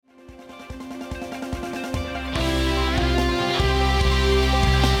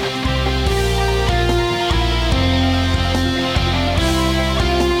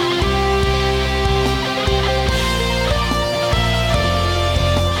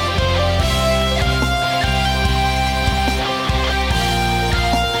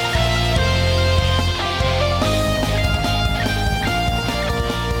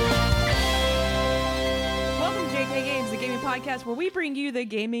we bring you the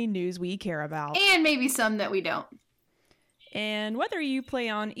gaming news we care about. And maybe some that we don't. And whether you play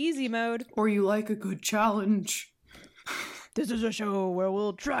on easy mode or you like a good challenge, this is a show where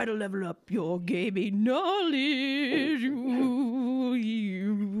we'll try to level up your gaming knowledge.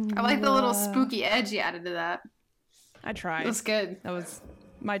 I like the little spooky edge you added to that. I tried. That's good. That was...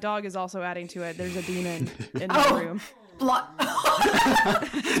 My dog is also adding to it. There's a demon in the room. Plot.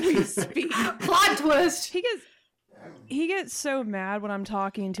 We speak. Plot twist. He gets so mad when I'm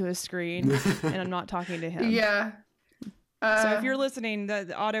talking to a screen and I'm not talking to him. Yeah. So if you're listening,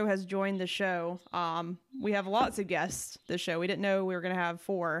 the Otto has joined the show. We have lots of guests this show. We didn't know we were going to have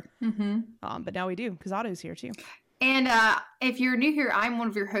 4. But now we do, because Otto's here too. And if you're new here, I'm one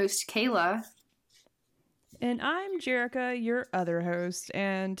of your hosts, Kayla. And I'm Jerica, your other host.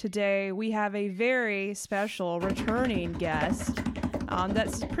 And today we have a very special returning guest.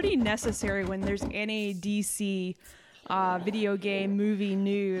 That's pretty necessary when there's any DC video game movie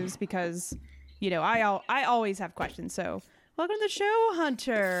news, because, you know, I always have questions. So welcome to the show,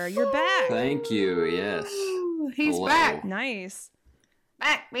 Hunter. You're back. Thank you. Yes. He's Hello. back. Nice.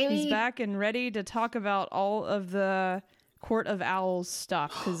 Back, baby. He's back and ready to talk about all of the Court of Owls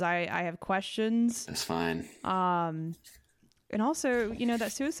stuff, because I have questions. That's fine. And also, you know,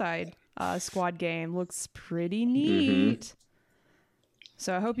 that Suicide Squad game looks pretty neat.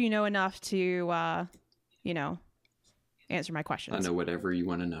 So I hope you know enough to, you know, answer my questions. I know whatever you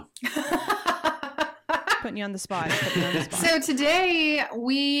want to know. Putting you on the spot. So today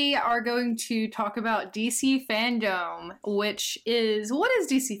we are going to talk about DC Fandom, what is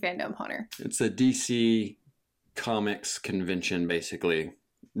DC Fandom, Hunter? It's a DC Comics convention, basically.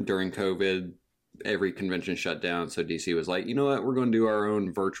 During COVID, every convention shut down, so DC was like, you know what, we're going to do our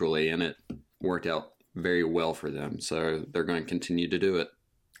own virtually, and it worked out very well for them, so they're going to continue to do it.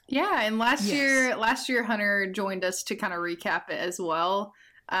 Yeah, and last year Hunter joined us to kind of recap it as well,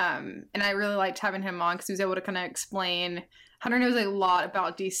 and I really liked having him on because he was able to kind of explain. Hunter knows a lot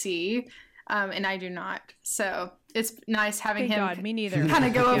about DC, and I do not, so it's nice having Thank him. God, me neither. Kind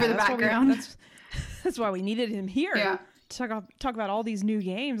of go over the background. That's why we needed him here. Yeah. To talk about all these new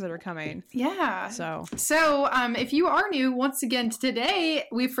games that are coming. Yeah. So if you are new, once again, today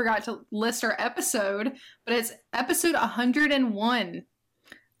we forgot to list our episode, but it's episode 101.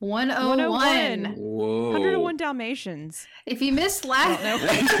 101. Whoa. 101 Dalmatians. If you missed last...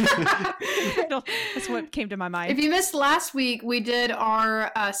 That's what came to my mind. If you missed last week, we did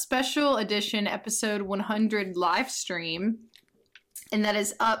our special edition episode 100 live stream. And that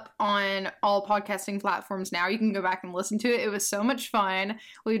is up on all podcasting platforms now. You can go back and listen to it. It was so much fun.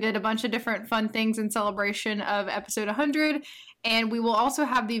 We did a bunch of different fun things in celebration of episode 100. And we will also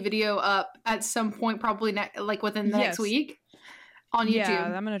have the video up at some point, probably within the next week on YouTube. Yeah,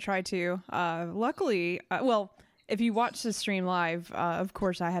 I'm going to try to. Luckily, if you watch the stream live, of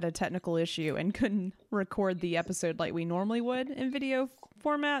course, I had a technical issue and couldn't record the episode like we normally would in video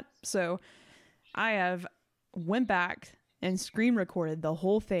format. So I have went back and screen recorded the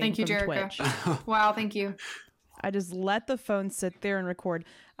whole thing. Thank you, from Jerica. Twitch. Wow, thank you. I just let the phone sit there and record.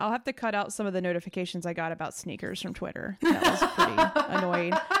 I'll have to cut out some of the notifications I got about sneakers from Twitter. That was pretty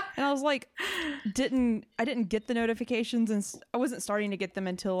annoying. And I was like, I didn't get the notifications, and I wasn't starting to get them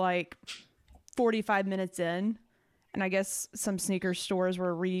until like 45 minutes in. And I guess some sneaker stores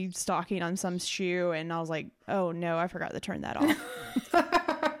were restocking on some shoe, and I was like, oh no, I forgot to turn that off.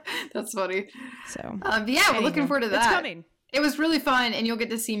 That's funny. So yeah, we're looking forward to that. It's coming. It was really fun, and you'll get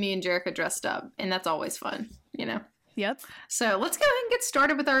to see me and Jerica dressed up, and that's always fun, you know? Yep. So let's go ahead and get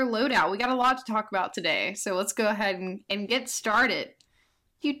started with our loadout. We got a lot to talk about today, so let's go ahead and get started.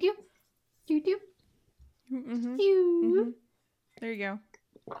 There you go.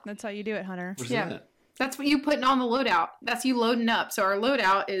 That's how you do it, Hunter. What's Yeah. that? That's what you putting on the loadout. That's you loading up. So our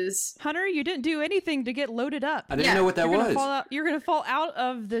loadout is... Hunter, you didn't do anything to get loaded up. I didn't know what that was. You're gonna fall out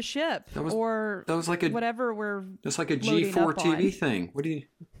of the ship, That was like whatever we're. That's like a loading G4 up TV on. thing. What do you?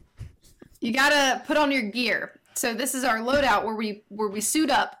 You gotta put on your gear. So this is our loadout where we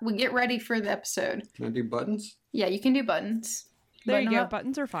suit up. We get ready for the episode. Can I do buttons? Yeah, you can do buttons. There you Button go. up.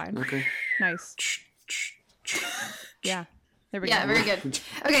 Buttons are fine. Okay. Nice. Yeah. There we Yeah, go. very good.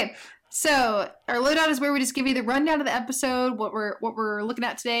 Okay, so our loadout is where we just give you the rundown of the episode, what we're looking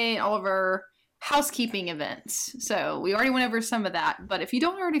at today, and all of our housekeeping events. So we already went over some of that, but if you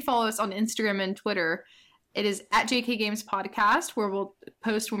don't already follow us on Instagram and Twitter, it is at JK Games Podcast, where we'll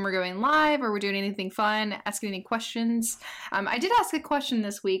post when we're going live or we're doing anything fun, asking any questions. I did ask a question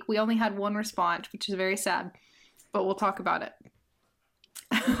this week. We only had one response, which is very sad, but we'll talk about it.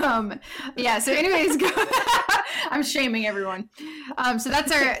 Yeah, so anyways, I'm shaming everyone. So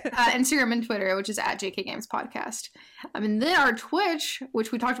that's our Instagram and Twitter, which is at JK Games Podcast. And then our Twitch,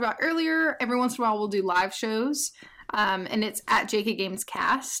 which we talked about earlier. Every once in a while, we'll do live shows. And it's at JK Games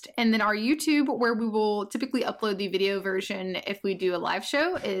Cast. And then our YouTube, where we will typically upload the video version if we do a live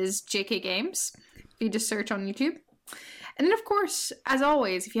show, is JK Games. If you just search on YouTube. And then, of course, as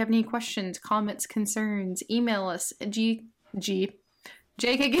always, if you have any questions, comments, concerns, email us at jkgamespodcast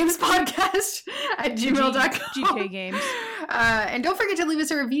at gmail.com. GK Games. And don't forget to leave us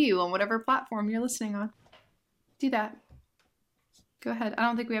a review on whatever platform you're listening on. Do that. Go ahead. I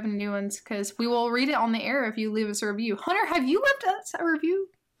don't think we have any new ones because we will read it on the air if you leave us a review. Hunter, have you left us a review?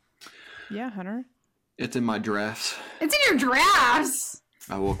 Yeah, Hunter. It's in my drafts. It's in your drafts.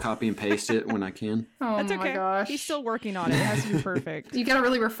 I will copy and paste it when I can. Oh That's my okay. gosh. He's still working on it. It has to be perfect. You gotta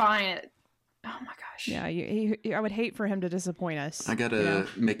really refine it. Oh my gosh. Yeah, I would hate for him to disappoint us. I gotta you know?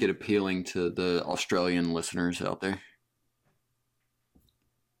 make it appealing to the Australian listeners out there.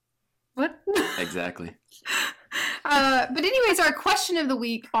 What? Exactly. But anyways, our question of the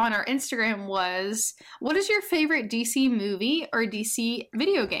week on our Instagram was, what is your favorite DC movie or DC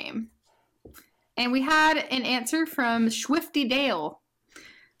video game? And we had an answer from Swifty Dale,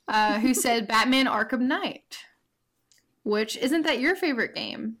 who said Batman Arkham Knight. Which, isn't that your favorite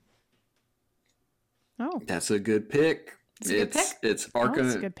game? Oh, That's a good pick. It's a good pick? It's Oh, Arkham.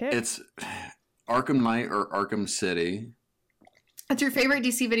 it's a good pick. It's Arkham Knight or Arkham City. That's your favorite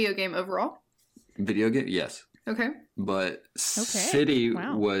DC video game overall? Video game, yes. Okay. But City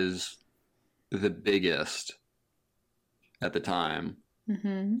Wow. was the biggest at the time. Mm-hmm.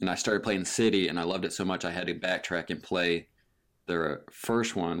 And I started playing City, and I loved it so much I had to backtrack and play their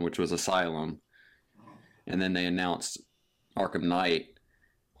first one, which was Asylum. And then they announced Arkham Knight.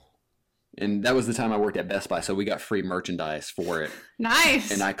 And that was the time I worked at Best Buy, so we got free merchandise for it.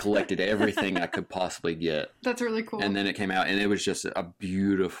 Nice. And I collected everything I could possibly get. That's really cool. And then it came out, and it was just a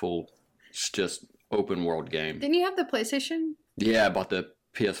beautiful, just open world game. Didn't you have the PlayStation? Yeah, I bought the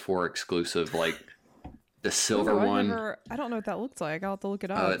PS4 exclusive, like the silver Ooh, one. I don't know what that looks like. I'll have to look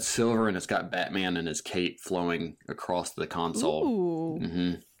it up. It's silver, and it's got Batman and his cape flowing across the console. Ooh,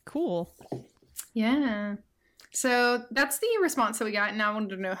 hmm cool. Yeah. So that's the response that we got, and I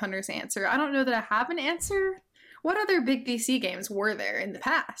wanted to know Hunter's answer. I don't know that I have an answer. What other big DC games were there in the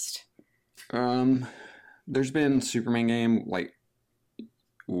past? There's been Superman game like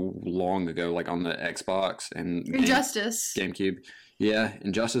long ago, like on the Xbox and Injustice. GameCube. Yeah,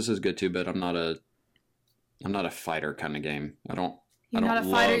 Injustice is good too, but I'm not a fighter kind of game. You're not a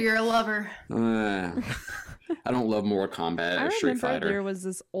fighter, you're a lover. I don't love Mortal Kombat I or Street remember Fighter. there was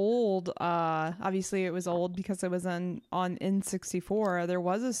this old, obviously it was old because it was on N64. There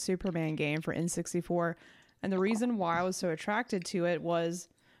was a Superman game for N64. And the reason why I was so attracted to it was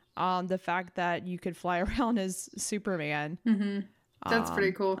the fact that you could fly around as Superman. Mm-hmm. That's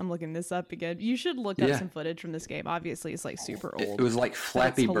pretty cool. I'm looking this up again. You should look up Yeah. some footage from this game. Obviously, it's like super old. It was like but it's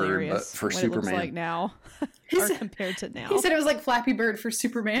Flappy Bird, but hilarious for what Superman. It looks like now, He or said- compared to now. He said it was like Flappy Bird for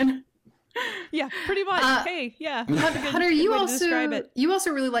Superman. Yeah, pretty much. Hey, yeah. That's a good- Hunter, good you way to describe also it. you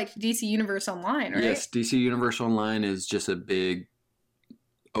also really liked DC Universe Online, right? Yes, DC Universe Online is just a big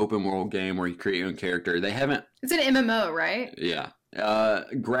open world game where you create your own character. They haven't, It's an MMO, right? yeah.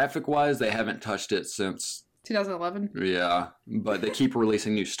 Graphic wise, they haven't touched it since, 2011. yeah, but they keep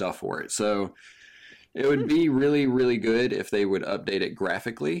releasing new stuff for it. So it would be really, really good if they would update it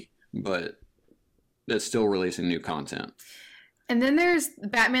graphically, but it's still releasing new content. And then there's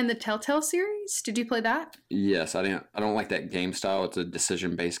Batman the Telltale series. Did you play that? Yes, I don't like that game style. It's a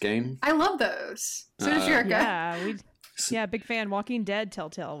decision based game. I love those. So does Jerica. Yeah, big fan. Walking Dead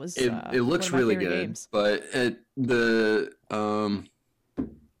Telltale was. It looks one of my really favorite good, games. but the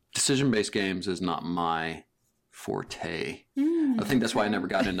decision based games is not my forte. I think that's why I never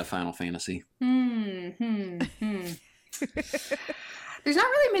got into Final Fantasy. There's not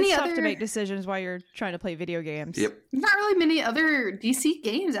really many It's other. tough to make decisions while you're trying to play video games. Yep. There's not really many other DC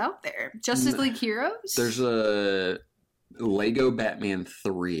games out there. Justice League Heroes. There's a Lego Batman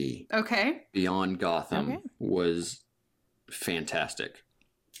 3 Okay. Beyond Gotham Okay. was fantastic.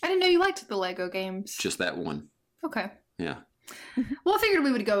 I didn't know you liked the Lego games. Just that one. Okay. Yeah. Well, I figured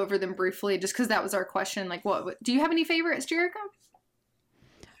we would go over them briefly, just because that was our question. Like, what do you have any favorites, Jericho?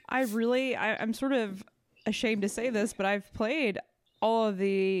 I'm sort of ashamed to say this, but I've played all of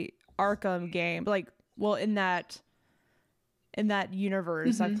the Arkham game. Like, well, in that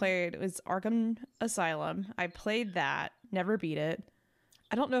universe, I played, it was Arkham Asylum. I played that, never beat it.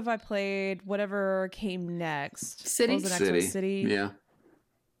 I don't know if I played whatever came next. City? What was the next one? City. Yeah.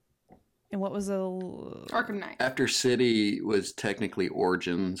 And what was the Arkham Knight. After City was technically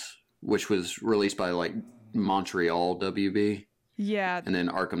Origins, which was released by like Montreal WB, Yeah. and then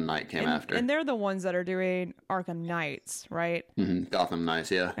Arkham Knight came after. And they're the ones that are doing Arkham Knights, right? Gotham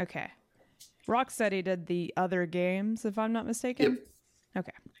Knights, yeah. Okay. Rocksteady did the other games, if I'm not mistaken. Yep.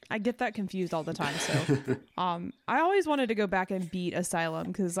 Okay. I get that confused all the time. So, I always wanted to go back and beat Asylum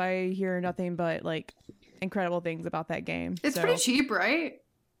because I hear nothing but like incredible things about that game. It's So- pretty cheap, right?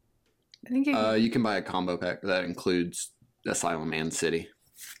 I think You can buy a combo pack that includes Asylum and City.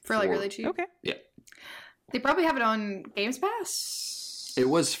 for like really cheap. Okay. Yeah. They probably have it on Games Pass. It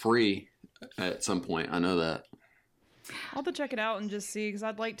was free at some point. I know that. I'll have to check it out and just see because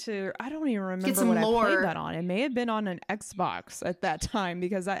I'd like to. I don't even remember some what I lore. played that on. It may have been on an Xbox at that time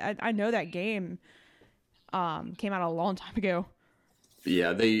because I know that game came out a long time ago.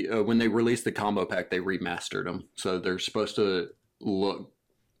 Yeah, they when they released the combo pack, they remastered them, so they're supposed to look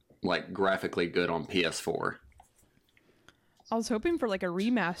like graphically good on PS4. I was hoping for like a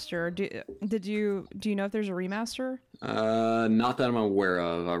remaster. Do you know if there's a remaster? Not that I'm aware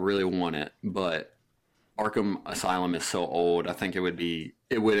of. I really want it, but Arkham Asylum is so old. I think it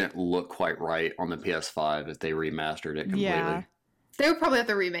wouldn't look quite right on the PS5 if they remastered it completely. Yeah. They would probably have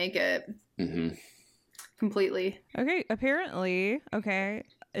to remake it hmm completely. Okay, apparently,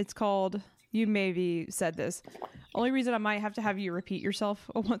 it's called, you maybe said this. Only reason I might have to have you repeat yourself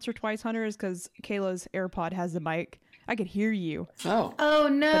once or twice, Hunter, is because Kayla's AirPod has the mic. I could hear you. Oh. Oh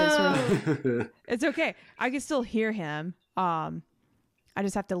no! It's okay. I can still hear him. I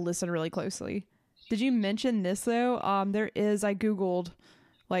just have to listen really closely. Did you mention this though? I Googled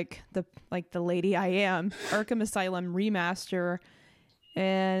like the lady I am, Arkham Asylum remaster.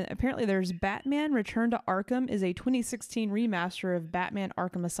 And apparently there's Batman Return to Arkham is a 2016 remaster of Batman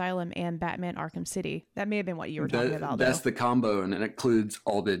Arkham Asylum and Batman Arkham City. That may have been what you were talking about. That's though. the combo, and it includes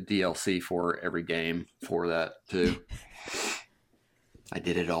all the DLC for every game for that too. I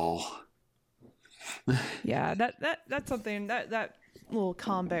did it all. Yeah, that's something that little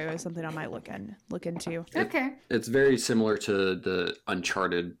combo is something I might look into. Okay. It's very similar to the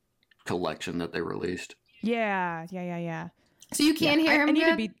Uncharted collection that they released. Yeah. So you can hear I him need to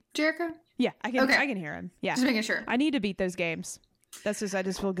yet, beat- Jericho? Yeah, I can Okay. I can hear him. Yeah. Just making sure. I need to beat those games. I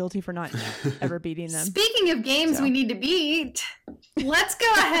just feel guilty for not ever beating them. Speaking of games So. we need to beat, let's go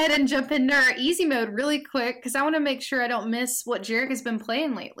ahead and jump into our easy mode really quick because I want to make sure I don't miss what Jerica's been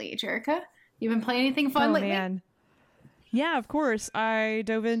playing lately. Jerica, you been playing anything fun lately? Man. Yeah, of course. I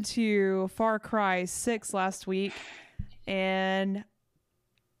dove into Far Cry 6 last week, and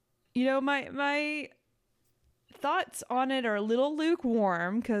you know my thoughts on it are a little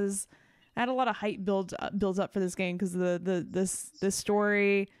lukewarm because I had a lot of hype builds up for this game because the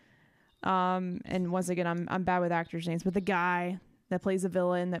story, and once again I'm bad with actors' names, but the guy that plays the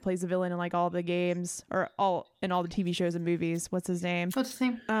villain in like all the games or all in all the TV shows and movies. What's his name? What's his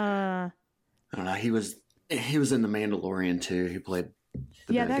name? I don't know. He was in The Mandalorian too. He played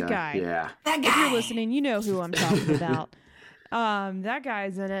the Yeah, bad that guy. Yeah. That If guy. you're listening, you know who I'm talking about. That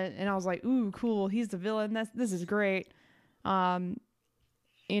guy's in it, and I was like, "Ooh, cool! He's the villain. This is great."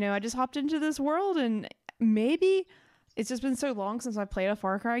 I just hopped into this world, and maybe it's just been so long since I played a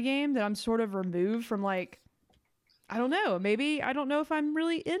Far Cry game that I'm sort of removed from like, I don't know. Maybe I don't know if I'm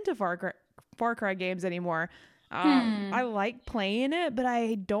really into Far Cry games anymore. I like playing it, but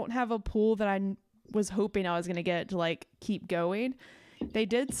I don't have a pool that I was hoping I was gonna get to like keep going. They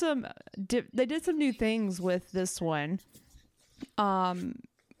did some new things with this one.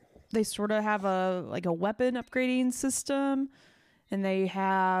 They sort of have a weapon upgrading system, and they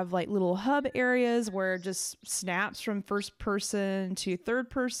have like little hub areas where it just snaps from first person to third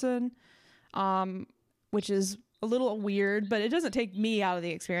person, which is a little weird, but it doesn't take me out of the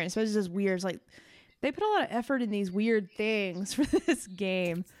experience. But it's just weird. It's like they put a lot of effort in these weird things for this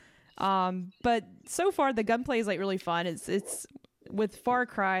game. But so far the gunplay is like really fun. It's with Far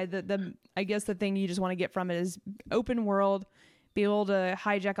Cry, the I guess the thing you just want to get from it is open world, be able to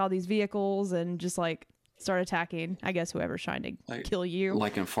hijack all these vehicles and just like start attacking, I guess, whoever's trying to kill you.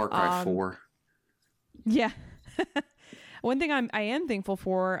 Like in Far Cry 4. Yeah. One thing I am thankful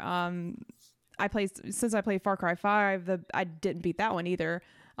for, since I played Far Cry 5, I didn't beat that one either.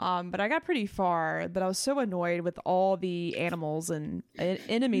 But I got pretty far, but I was so annoyed with all the animals and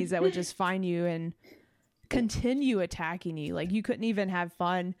enemies that would just find you and continue attacking you. Like you couldn't even have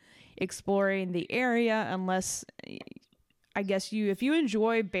fun exploring the area unless, I guess, if you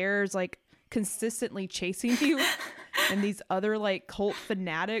enjoy bears like consistently chasing you and these other like cult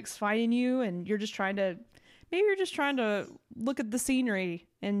fanatics fighting you, and you're just trying to look at the scenery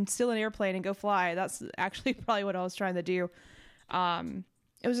and steal an airplane and go fly. That's actually probably what I was trying to do.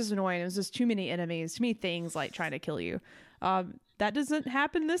 It was just annoying. It was just too many enemies, too many things like trying to kill you. That doesn't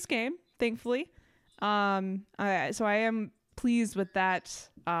happen in this game, thankfully. So I am pleased with that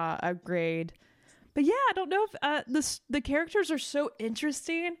upgrade. But yeah, I don't know if the characters are so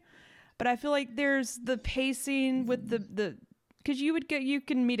interesting, but I feel like there's the pacing with the because you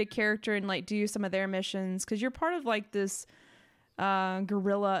can meet a character and like do some of their missions because you're part of like this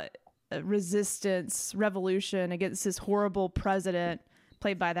guerrilla resistance revolution against this horrible president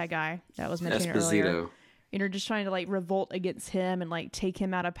played by that guy that was mentioned earlier. And you're just trying to like revolt against him and like take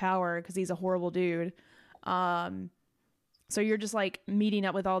him out of power because he's a horrible dude. So you're just like meeting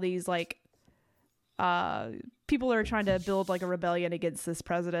up with all these like people that are trying to build like a rebellion against this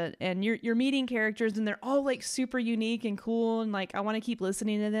president, and you're meeting characters and they're all like super unique and cool, and like I want to keep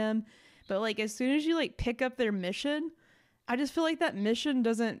listening to them, but like as soon as you like pick up their mission, I just feel like that mission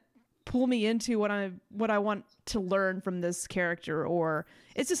doesn't pull me into what I want to learn from this character, or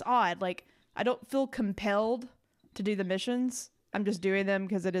it's just odd. Like I don't feel compelled to do the missions. I'm just doing them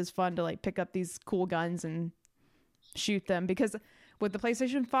because it is fun to like pick up these cool guns and shoot them, because with the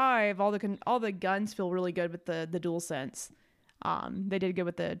PlayStation 5, all the guns feel really good with the DualSense. They did good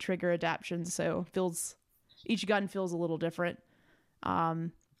with the trigger adaptations, so each gun feels a little different.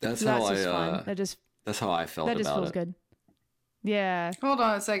 That's so how that's fun. That's how I felt that just about feels it. good. Yeah. Hold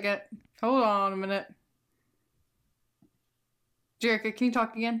on a second. Hold on a minute. Jerica, can you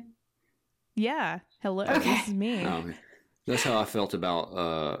talk again? Yeah. Hello. Okay. This is me. That's how I felt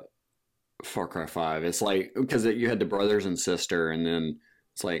about Far Cry 5. It's like, because you had the brothers and sister, and then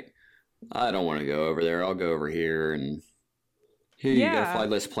it's like, I don't want to go over there. I'll go over here, and here you go, fly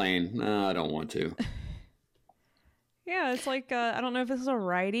this plane. No, I don't want to. Yeah, it's like, I don't know if this is a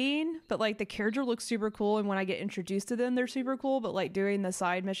writing, but like the character looks super cool, and when I get introduced to them, they're super cool, but like doing the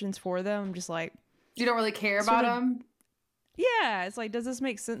side missions for them, I'm just like... You don't really care about them? Yeah, it's like, does this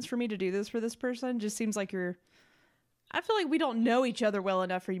make sense for me to do this for this person? Just seems like I feel like we don't know each other well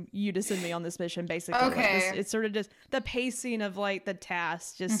enough for you to send me on this mission, basically. Okay. Like it's sort of just the pacing of like the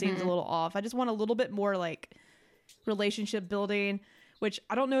task just seems a little off. I just want a little bit more like relationship building, which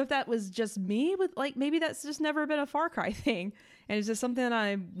I don't know if that was just me with like, maybe that's just never been a Far Cry thing. And it's just something that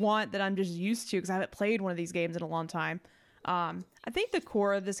I want, that I'm just used to because I haven't played one of these games in a long time. I think the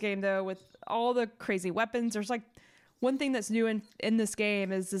core of this game though, with all the crazy weapons, there's like one thing that's new in this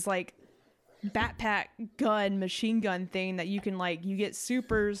game is this like backpack gun, machine gun thing that you can like, you get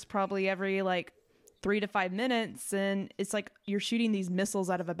supers probably every like 3 to 5 minutes, and it's like you're shooting these missiles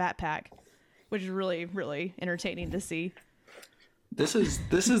out of a backpack, which is really, really entertaining to see. This is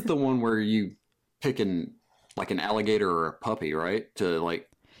the one where you pick an alligator or a puppy, right? To like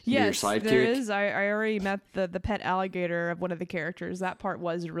be your sidekick. There is. I already met the pet alligator of one of the characters. That part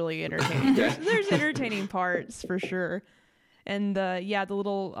was really entertaining. There's entertaining parts for sure. And the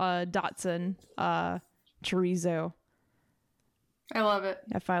little Dotson chorizo. I love it.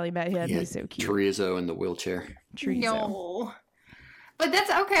 I finally met him. Yeah, he's so cute. Chorizo in the wheelchair. Chorizo. Yo. But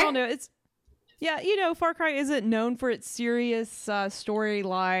that's okay. I don't know. Far Cry isn't known for its serious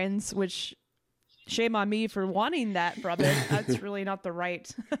storylines, which shame on me for wanting that from it. That's really not the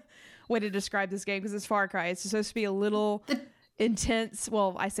right way to describe this game, because it's Far Cry. It's supposed to be a little intense.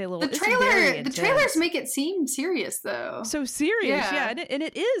 Well, I say a little. The trailers make it seem serious though. So serious, yeah, and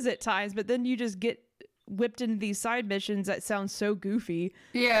it is at times. But then you just get whipped into these side missions that sound so goofy,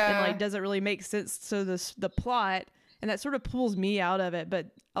 and like doesn't really make sense to the plot, and that sort of pulls me out of it. But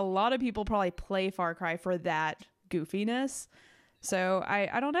a lot of people probably play Far Cry for that goofiness. So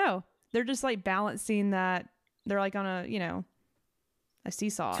I don't know. They're just like balancing that. They're like on a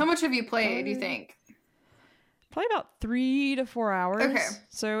seesaw. How much have you played, do you think? Probably about 3 to 4 hours. Okay.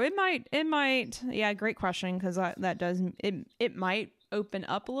 So it might, yeah, great question. Cause that does, it might open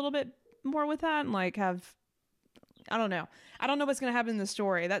up a little bit more with that and like I don't know what's going to happen in the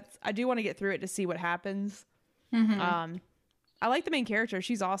story. I do want to get through it to see what happens. Mm-hmm. I like the main character.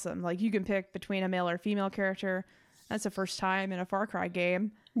 She's awesome. Like you can pick between a male or female character. That's the first time in a Far Cry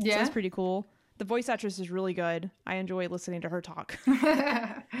game. Yeah. So that's pretty cool. The voice actress is really good. I enjoy listening to her talk.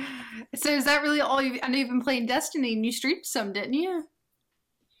 So is that really all I know you've been playing Destiny and you streamed some, didn't you?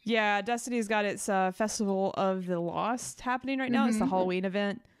 Yeah, Destiny's got its Festival of the Lost happening right now. It's the Halloween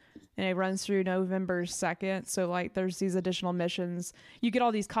event, and it runs through November 2nd. So like there's these additional missions. You get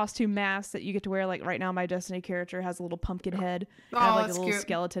all these costume masks that you get to wear. Like right now my Destiny character has a little pumpkin head. I have like a little cute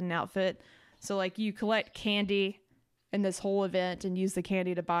skeleton outfit. So like you collect candy in this whole event and use the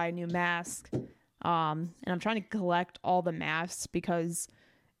candy to buy a new mask. And I'm trying to collect all the masks because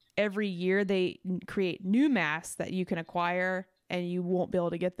every year they create new masks that you can acquire and you won't be able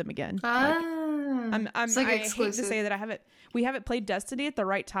to get them again. I hate to say that we haven't played Destiny at the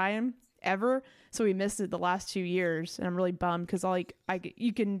right time ever. So we missed it the last 2 years, and I'm really bummed because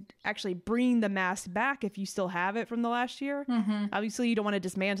you can actually bring the mask back if you still have it from the last year. Mm-hmm. Obviously, you don't want to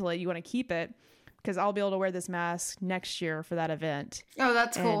dismantle it; you want to keep it because I'll be able to wear this mask next year for that event. Oh,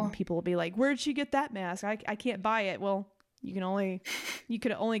 that's cool. And people will be like, "Where'd you get that mask? I can't buy it." Well, you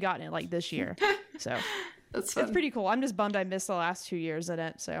could have only gotten it like this year, so That's fun. it's pretty cool. I'm just bummed I missed the last 2 years in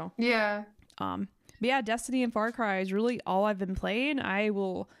it. So Yeah. but yeah, Destiny and Far Cry is really all I've been playing. I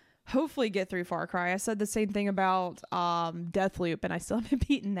will hopefully get through Far Cry. I said the same thing about Deathloop, and I still haven't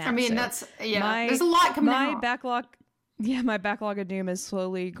beaten that. I mean, so there's a lot coming my out. my backlog of Doom is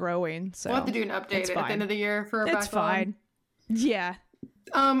slowly growing. So We'll have to do an update at the end of the year for our It's backlog. fine. Yeah.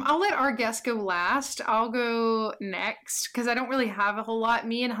 I'll let our guest go last. I'll go next because I don't really have a whole lot.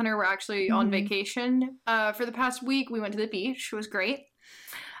 Me and Hunter were actually on vacation for the past week. We went to the beach. It was great.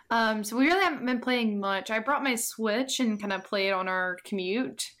 So we really haven't been playing much. I brought my Switch and kind of played on our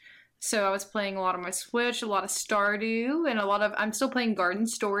commute. So I was playing a lot on my Switch, a lot of Stardew, and I'm still playing Garden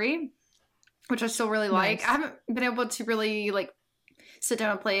Story, which I still really like. Nice. I haven't been able to really sit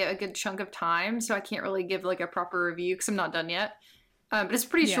down and play a good chunk of time, so I can't really give a proper review because I'm not done yet. But it's a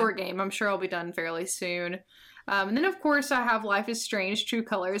pretty short game. I'm sure I'll be done fairly soon. And then, of course, I have Life is Strange True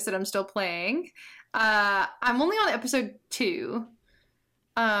Colors that I'm still playing. I'm only on episode 2.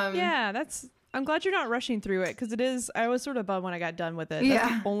 Yeah, I'm glad you're not rushing through it because I was sort of bummed when I got done with it. Yeah.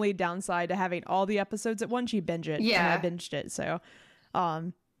 That's the only downside to having all the episodes at once. You binge it. Yeah. And I binged it. So,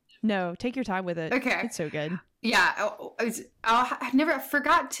 no, take your time with it. Okay. It's so good. Yeah, I never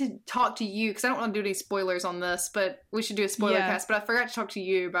forgot to talk to you because I don't want to do any spoilers on this, but we should do a spoiler cast. But I forgot to talk to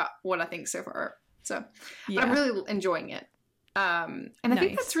you about what I think so far. So but I'm really enjoying it. And I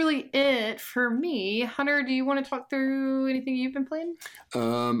think that's really it for me. Hunter, do you want to talk through anything you've been playing?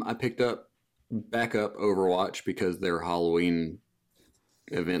 I picked back up Overwatch because there are Halloween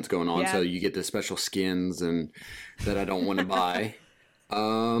events going on, so you get the special skins and that I don't want to buy.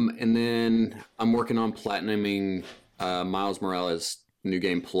 And then I'm working on platinuming Miles Morales New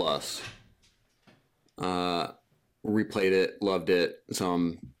Game Plus. Replayed it, loved it, so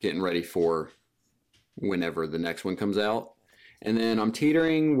I'm getting ready for whenever the next one comes out. And then I'm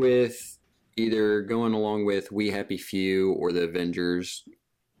teetering with either going along with We Happy Few or the Avengers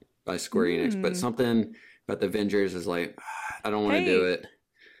by Square Enix, but something about the Avengers is I don't want to do it.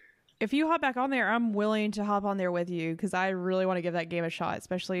 If you hop back on there, I'm willing to hop on there with you because I really want to give that game a shot,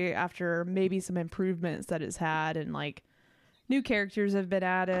 especially after maybe some improvements that it's had and new characters have been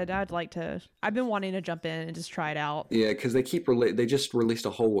added. I've been wanting to jump in and just try it out. Yeah, because they just released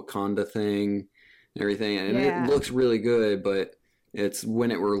a whole Wakanda thing and everything, and it looks really good, but it's when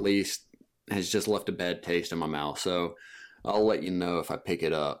it released has just left a bad taste in my mouth. So I'll let you know if I pick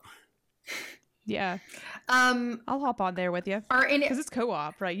it up. Yeah. I'll hop on there with you because it's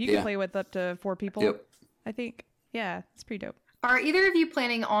co-op, right? You can play with up to 4 people. Yep. I think. Yeah, it's pretty dope. Are either of you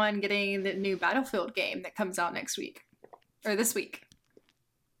planning on getting the new Battlefield game that comes out next week or this week?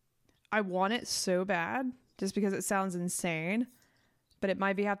 I want it so bad just because it sounds insane, but it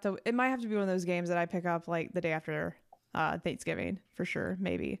might have to be one of those games that I pick up the day after Thanksgiving for sure.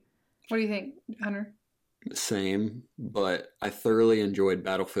 Maybe. What do you think, Hunter? Same, but I thoroughly enjoyed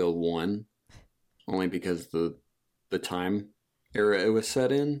Battlefield 1 only because the time era it was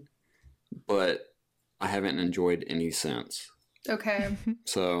set in, but I haven't enjoyed any since. Okay.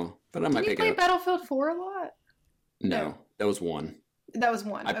 So, but I might pick it up. Did you play Battlefield 4 a lot? No, that was 1. That was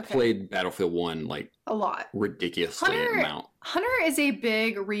 1. I played Battlefield 1 a lot. Ridiculously amount. Hunter is a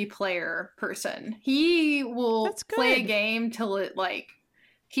big replayer person. He will play a game till it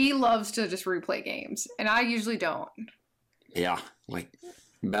he loves to just replay games, and I usually don't. Yeah,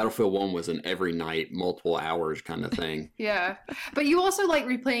 Battlefield 1 was an every night, multiple hours kind of thing. Yeah, but you also like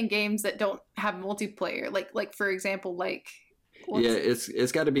replaying games that don't have multiplayer, like for example,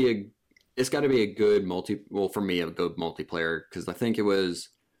 it's got to be a good for me a good multiplayer, because I think it was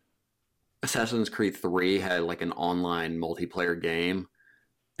Assassin's Creed 3 had an online multiplayer game,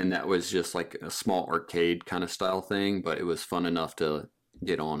 and that was just a small arcade kind of style thing, but it was fun enough to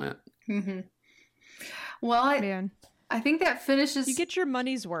get on it. Mm-hmm. Well, I think that finishes. You get your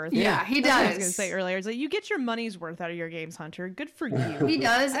money's worth. Yeah, he does. That's what I was going to say earlier. It's you get your money's worth out of your games, Hunter. Good for you. He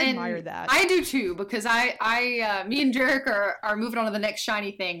does. I admire that. I do too, because me and Jerick are moving on to the next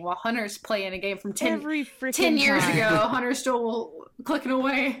shiny thing, while Hunter's playing a game from 10 years ago. Hunter's still clicking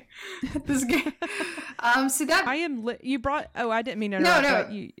away at this game. So that I am. You brought. Oh, I didn't mean to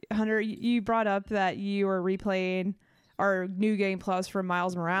interrupt. No. Hunter, you brought up that you were replaying our New Game Plus for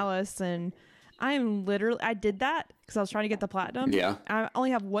Miles Morales, and I did that because I was trying to get the platinum. Yeah. I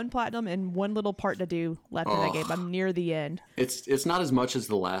only have one platinum and one little part to do left in that game. I'm near the end. It's not as much as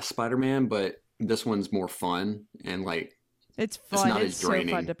the last Spider-Man, but this one's more fun and like It's fun. not It's as so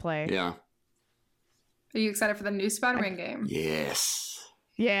draining. fun to play. Yeah. Are you excited for the new Spider-Man game? Yes.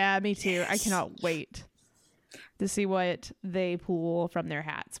 Yeah, me too. I cannot wait to see what they pull from their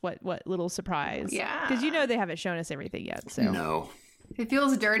hats. What little surprise. Yeah. Because they haven't shown us everything yet. So No. It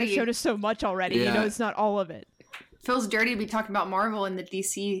feels they dirty. showed us so much already. Yeah. It's not all of it. Feels dirty to be talking about Marvel in the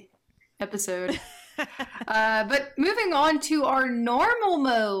DC episode. But moving on to our normal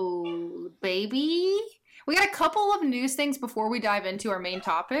mode, baby. We got a couple of news things before we dive into our main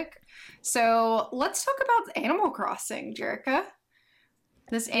topic. So let's talk about Animal Crossing, Jerica.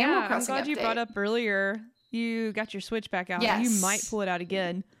 This Animal Crossing I'm glad you update. brought up earlier. You got your Switch back out. Yes. You might pull it out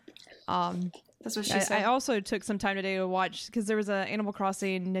again. That's what she I said. also took some time today to watch because there was a Animal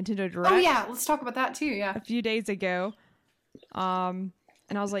Crossing Nintendo Direct Oh yeah, let's talk about that too. Yeah. a few days ago. And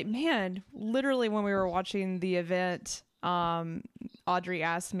I was like, man, literally when we were watching the event, Audrey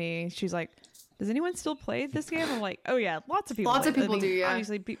asked me, she's like, does anyone still play this game? I'm like, oh yeah, lots of people. Lots of play it." people do, yeah.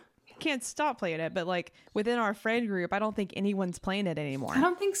 Obviously, can't stop playing it, but like within our friend group, I don't think anyone's playing it anymore. I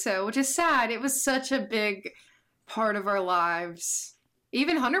don't think so, which is sad. It was such a big part of our lives.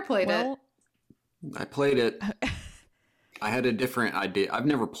 Even Hunter played it. Well, I played it. I had a different idea. I've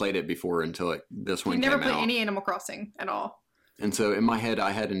never played it before until this one You've came never played out. any Animal Crossing at all. And so in my head,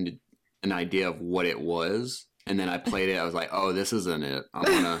 I had an idea of what it was, and then I played it. I was like, "Oh, this isn't it. I'm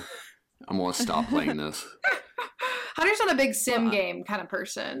gonna stop playing this." Hunter's not a big sim game kind of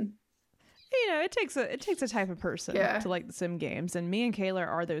person. it takes a type of person Yeah. to like the sim games, and me and Kayla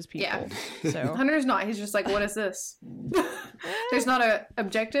are those people. Yeah. So Hunter's not. He's just like, what is this? There's not a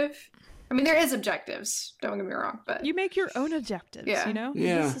objective. I mean, there is objectives. Don't get me wrong, but you make your own objectives. Yeah. You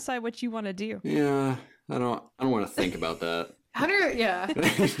Yeah. just decide what you want to do. Yeah, I don't want to think about that. Hunter, yeah.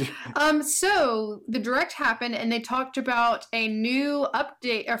 So the direct happened, and they talked about a new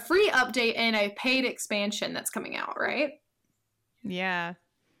update, a free update, and a paid expansion that's coming out. Right? Yeah.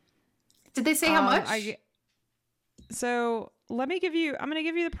 Did they say how much? So let me give you. I'm going to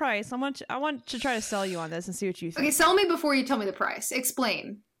give you the price. I want to try to sell you on this and see what you think. Okay, sell me before you tell me the price.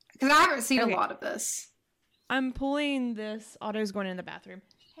 Explain, because I haven't seen Okay. a lot of this. I'm pulling this. Otto's going in the bathroom.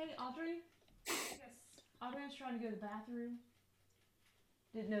 Hey, Audrey. Yes. Otto's trying to go to the bathroom.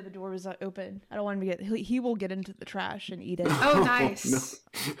 Didn't know the door was open. I don't want him to get. He will get into the trash and eat it. Oh, nice.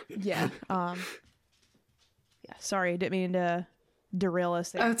 No. Yeah. Yeah. Sorry, didn't mean to derail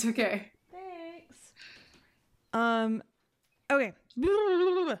us there. Oh, it's okay. Thanks. Okay.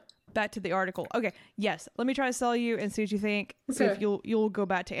 Back to the article. Okay. Yes. Let me try to sell you and see what you think. See if Okay. you'll go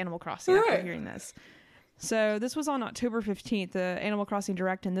back to Animal Crossing after Alright. hearing this. So this was on October 15th, the Animal Crossing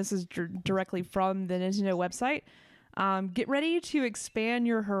Direct, and this is directly from the Nintendo website. Get ready to expand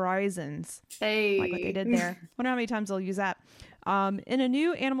your horizons. Hey. Like what they did there. Wonder how many times they'll use that. In a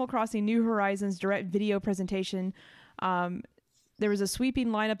new Animal Crossing New Horizons direct video presentation, there was a sweeping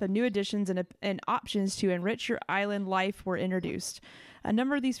lineup of new additions and options to enrich your island life were introduced. A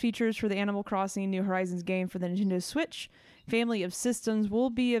number of these features for the Animal Crossing New Horizons game for the Nintendo Switch family of systems will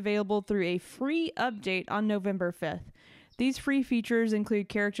be available through a free update on November 5th. These free features include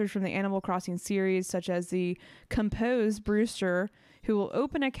characters from the Animal Crossing series, such as the composed Brewster, who will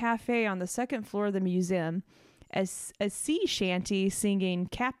open a cafe on the second floor of the museum, a sea shanty singing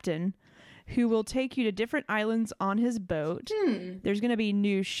Captain, who will take you to different islands on his boat. There's going to be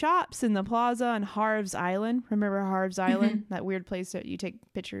new shops in the plaza on Harv's Island. Remember Harv's Island? That weird place that you take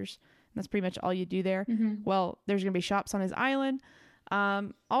pictures. That's pretty much all you do there. Well, there's going to be shops on his island.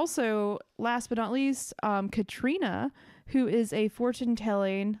 Also, last but not least, Katrina, who is a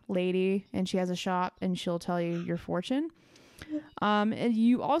fortune-telling lady, and she has a shop, and she'll tell you your fortune. And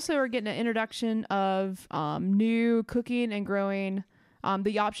you also are getting an introduction of new cooking and growing,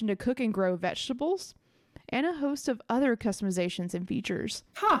 the option to cook and grow vegetables, and a host of other customizations and features.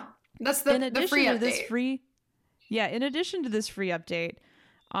 Huh. That's the free update. In addition to this free update,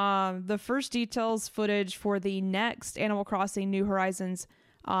 the first details footage for the next Animal Crossing New Horizons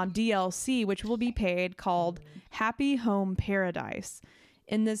DLC, which will be paid, called Happy Home Paradise.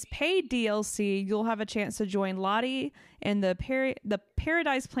 In this paid DLC, you'll have a chance to join Lottie and the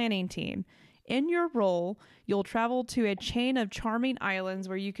Paradise Planning Team. In your role, you'll travel to a chain of charming islands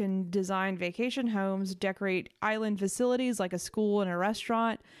where you can design vacation homes, decorate island facilities like a school and a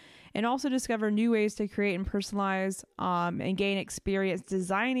restaurant, and also discover new ways to create and personalize and gain experience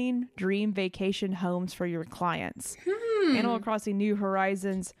designing dream vacation homes for your clients. Animal Crossing New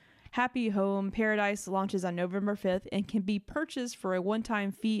Horizons Happy Home Paradise launches on November 5th and can be purchased for a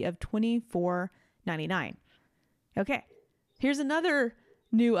one-time fee of $24.99. Okay, here's another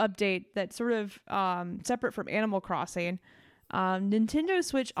new update that's sort of separate from Animal Crossing. Nintendo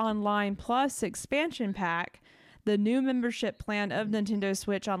Switch Online Plus expansion pack, the new membership plan of Nintendo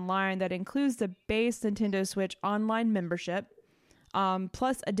Switch Online that includes the base Nintendo Switch Online membership,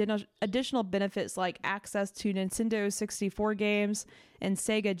 plus additional benefits like access to Nintendo 64 games and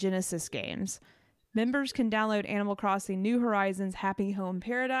Sega Genesis games. Members can download Animal Crossing New Horizons Happy Home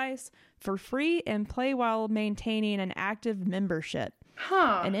Paradise for free and play while maintaining an active membership.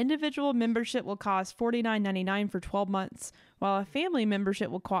 An individual membership will cost $49.99 for 12 months, while a family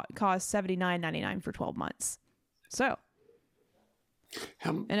membership will cost $79.99 for 12 months. So,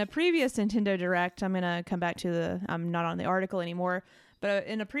 in a previous Nintendo Direct, I'm going to come back to I'm not on the article anymore, but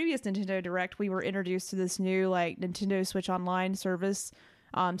in a previous Nintendo Direct, we were introduced to this new like Nintendo Switch Online service,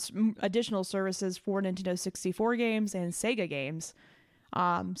 additional services for Nintendo 64 games and Sega games.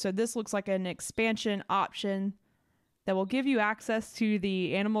 So this looks like an expansion option that will give you access to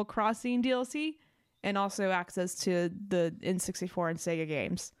the Animal Crossing DLC and also access to the N64 and Sega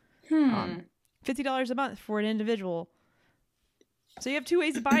games. $50 a month for an individual. So you have two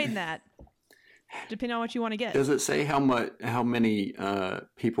ways of buying that, depending on what you want to get. Does it say how many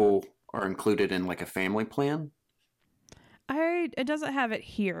people are included in like a family plan? It doesn't have it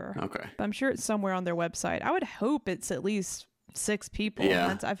here. Okay. But I'm sure it's somewhere on their website. I would hope it's at least 6 people.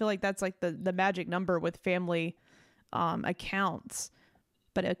 Yeah. I feel like that's like the magic number with family accounts,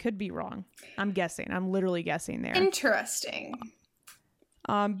 but it could be wrong. I'm guessing. I'm literally guessing there. Interesting.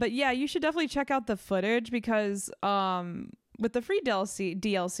 But yeah, you should definitely check out the footage because with the free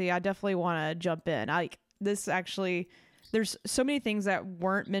DLC, I definitely want to jump in. There's so many things that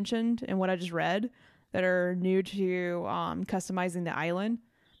weren't mentioned in what I just read that are new to customizing the island.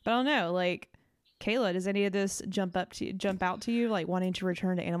 But I don't know, like Kayla, does any of this jump out to you, like wanting to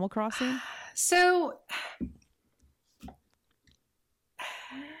return to Animal Crossing? So,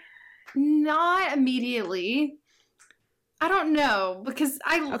 not immediately. I don't know because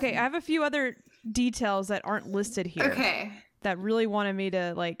I have a few other details that aren't listed here. Okay. That really wanted me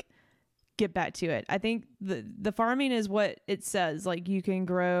to like get back to it. I think the farming is what it says. Like you can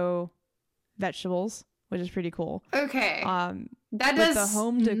grow vegetables, which is pretty cool. Okay. That does the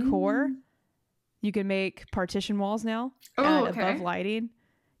home decor. You can make partition walls now. Above lighting.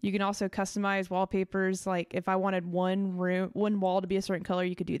 You can also customize wallpapers. Like if I wanted one wall to be a certain color,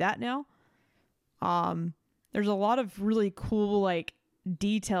 you could do that now. There's a lot of really cool like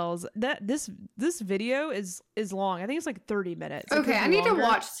details. That this video is long. I think it's like 30 minutes. Okay, I need to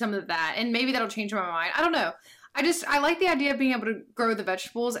watch some of that, and maybe that'll change my mind. I don't know. I like the idea of being able to grow the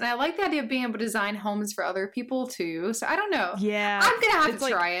vegetables, and I like the idea of being able to design homes for other people too. So I don't know. Yeah, I'm gonna have to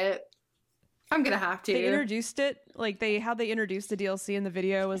try it. I'm gonna have to. They introduced it like how they introduced the DLC in the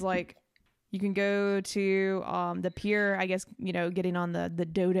video was like you can go to the pier, I guess, getting on the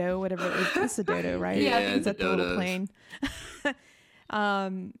dodo, whatever it is. It's the dodo, right? Yeah, it's the the little plane.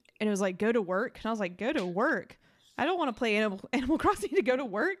 And it was like go to work, and I was like, go to work? I don't want to play Animal Crossing to go to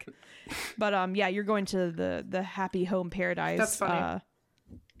work. But yeah, you're going to the Happy Home Paradise. That's funny.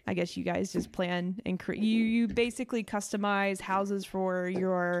 I guess you guys just plan and you basically customize houses for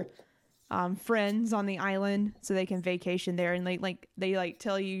your friends on the island so they can vacation there, and they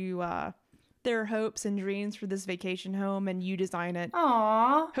tell you their hopes and dreams for this vacation home, and you design it.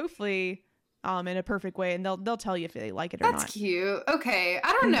 Aww. Hopefully, in a perfect way, and they'll tell you if they like it or not. That's cute. Okay,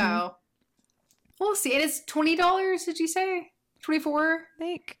 I don't know. We'll see. And it's $20. Did you say 24?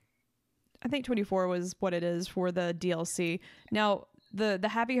 I think 24 was what it is for the DLC. Now the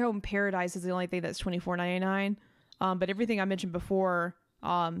Happy Home Paradise is the only thing that's $24.99. But everything I mentioned before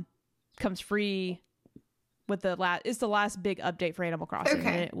comes free with it's the last big update for Animal Crossing. Okay.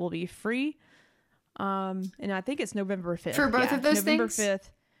 And it will be free. And I think it's November 5th. For both of those November things?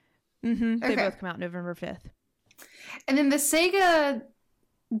 5th. They Okay. both come out November 5th. And then the Sega,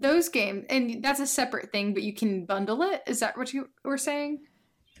 those games, and that's a separate thing, but you can bundle it? Is that what you were saying?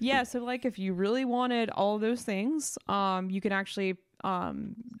 Yeah, so like if you really wanted all of those things, you can actually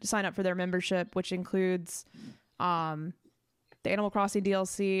sign up for their membership, which includes the Animal Crossing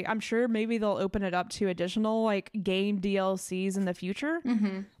DLC. I'm sure maybe they'll open it up to additional like game DLCs in the future,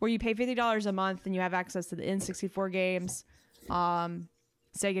 where you pay $50 a month and you have access to the N64 games,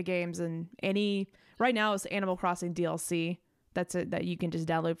 Sega games, and right now it's the Animal Crossing DLC. That's it, that you can just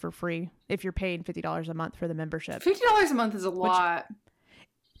download for free if you're paying $50 a month for the membership. $50 a month is a lot.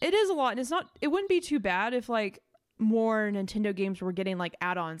 It is a lot, and it wouldn't be too bad if like more Nintendo games were getting like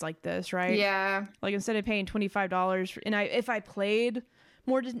add-ons like this, right? Yeah. Like instead of paying $25 and if I played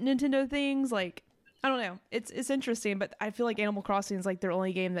more Nintendo things, like I don't know, it's interesting, but I feel like Animal Crossing is like their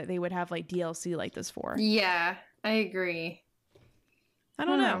only game that they would have like DLC like this for. Yeah. I agree. I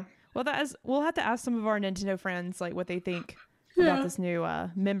don't know. Well, we'll have to ask some of our Nintendo friends like what they think about this new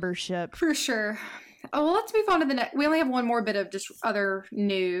membership. For sure. Oh, well, let's move on to the next. We only have one more bit of just other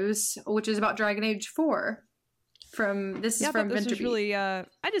news, which is about Dragon Age 4. This is from this Venture was Beat. really I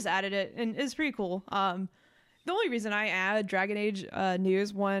just added it and it's pretty cool. The only reason I add Dragon Age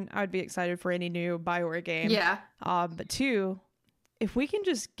news, one, I would be excited for any new BioWare game. Yeah. But two, if we can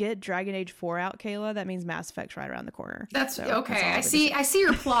just get Dragon Age 4 out, Kayla, that means Mass Effect's right around the corner. That's So, okay. that's all I would see. say. I see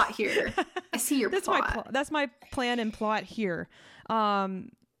your plot here. I see your That's plot. that's my plan and plot here.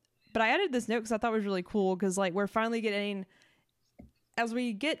 But I added this note because I thought it was really cool because like we're finally getting, as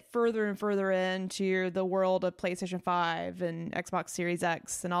we get further and further into the world of PlayStation 5 and Xbox Series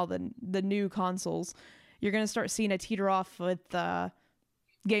X and all the new consoles, you're going to start seeing a teeter off with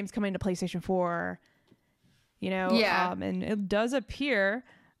games coming to PlayStation 4. Yeah. And it does appear,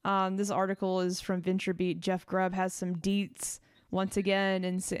 this article is from VentureBeat. Jeff Grubb has some deets once again,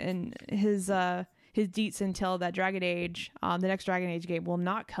 and his deets entail that Dragon Age, the next Dragon Age game, will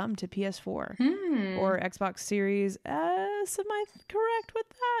not come to PS4 or Xbox Series S. Am I correct with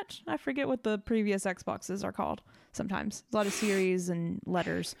that? I forget what the previous Xboxes are called sometimes. A lot of series and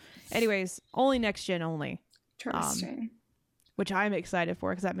letters. Anyways, only next gen only, Interesting. which I'm excited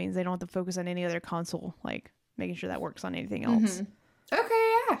for because that means they don't have to focus on any other console, like making sure that works on anything else.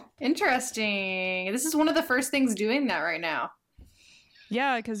 Okay, yeah. Interesting. This is one of the first things doing that right now.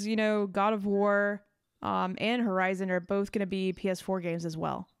 Yeah, because, God of War and Horizon are both going to be PS4 games as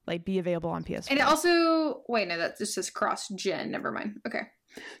well. Like, be available on PS4. And it also... Wait, no, that just says cross-gen. Never mind. Okay.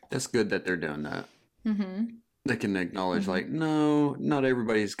 That's good that they're doing that. Mm-hmm. They can acknowledge, like, no, not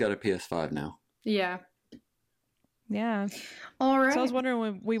everybody's got a PS5 now. Yeah. Yeah. All right. So I was wondering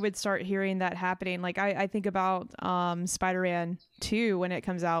when we would start hearing that happening. Like, I think about Spider-Man 2 when it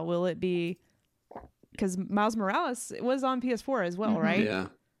comes out. Will it be... Because Miles Morales was on PS4 as well, right? Yeah.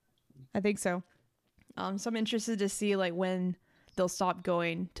 I think so. So I'm interested to see, like, when they'll stop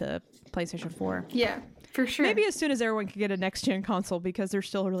going to PlayStation 4. Yeah, for sure. Maybe as soon as everyone can get a next-gen console because they're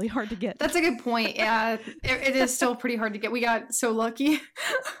still really hard to get. That's a good point. Yeah, it is still pretty hard to get. We got so lucky.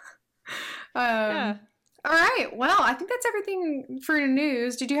 Yeah. All right. Well, I think that's everything for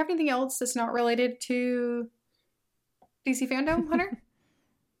news. Did you have anything else that's not related to DC fandom, Hunter?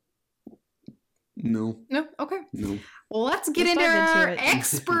 No. No? Okay. No. Well, let's get Let's into dive into our it.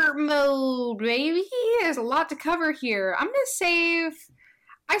 expert mode, baby. There's a lot to cover here. I'm going to save...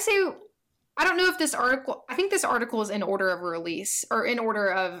 I don't know if this article... I think this article is in order of release, or in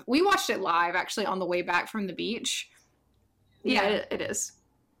order of... We watched it live, actually, on the way back from the beach. Yeah, it is.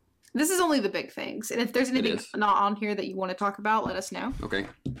 This is only the big things. And if there's anything is. not on here that you want to talk about, let us know. Okay.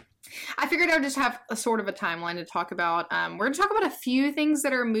 I figured I would just have a sort of a timeline to talk about. We're going to talk about a few things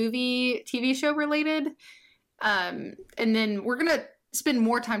that are movie, TV show related. And then we're going to spend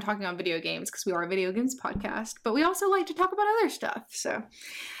more time talking on video games because we are a video games podcast. But we also like to talk about other stuff.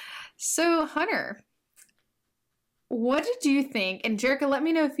 So Hunter, what did you think? And Jerica, let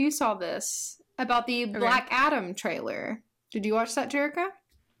me know if you saw this about the Black Adam trailer. Did you watch that, Jerica?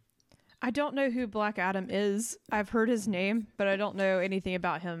 I don't know who Black Adam is. I've heard his name, but I don't know anything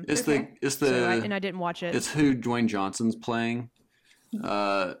about him. It's Okay. And I didn't watch it. It's who Dwayne Johnson's playing. He's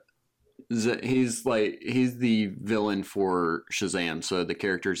the villain for Shazam, so the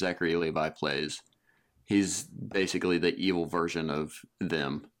character Zachary Levi plays. He's basically the evil version of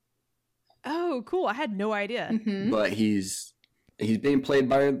them. Oh, cool. I had no idea. Mm-hmm. But he's being played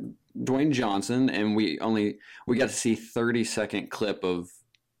by Dwayne Johnson, and we got to see 30-second clip of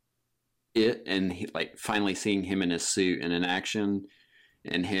it, and finally seeing him in his suit and in action,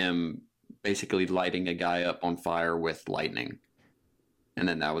 and him basically lighting a guy up on fire with lightning, and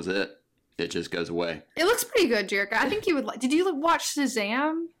then that was it. It just goes away. It looks pretty good, Jerica. I think you would like... Did you watch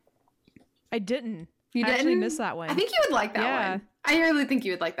Shazam? I didn't. You I actually didn't? missed that one. I think you would like that Yeah. one. I really think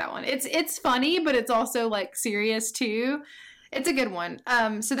you would like that one. It's funny, but it's also like serious too. It's a good one.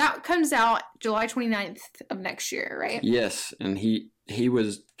 So that comes out July 29th of next year, right? Yes, and he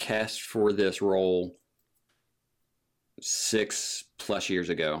was cast for this role 6+ years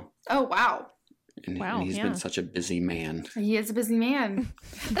ago. Oh, wow. And, Wow, and he's yeah. been such a busy man. He is a busy man.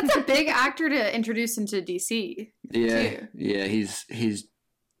 That's a big actor to introduce into DC. Yeah, too. yeah, he's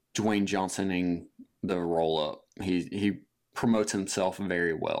Dwayne Johnsoning the roll up. He promotes himself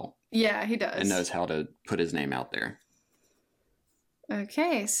very well Yeah, he does. and knows how to put his name out there.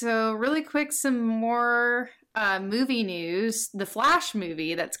 Okay, so really quick, some more movie news. The Flash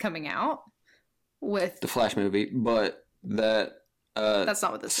movie that's coming out with... The Flash movie, but that That's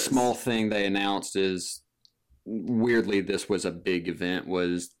not what this small is. thing they announced is weirdly this was a big event,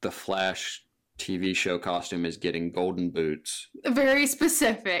 was the Flash TV show costume is getting golden boots. Very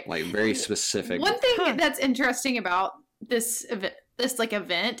specific. Like very specific. One thing that's interesting about this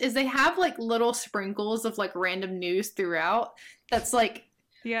event is they have like little sprinkles of like random news throughout. That's like,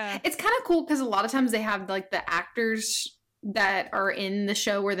 Yeah. it's kind of cool because a lot of times they have like the actors that are in the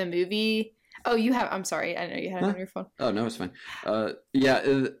show or the movie. Oh, I'm sorry. I know you had it on your phone. Oh, no, it's fine.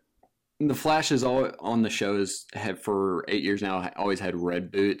 The Flash is all on the shows have for 8 years now always had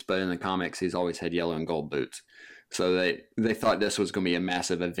red boots, but in the comics he's always had yellow and gold boots. So they thought this was going to be a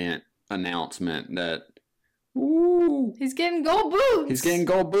massive event announcement that, ooh, He's getting gold boots. he's getting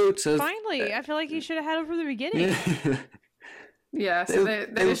gold boots. Finally, I feel like you should have had it from the beginning. Yeah, Yeah, so they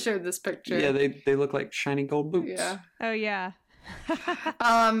just showed this picture. yeah, they look like shiny gold boots. Yeah. Oh yeah.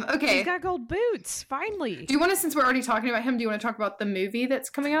 Okay. He's got gold boots. Finally. Do you want to, since we're already talking about him, do you want to talk about the movie that's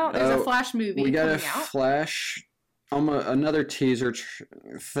coming out? There's a Flash movie We got coming a out. Flash, another teaser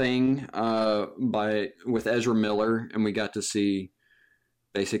thing with Ezra Miller, and we got to see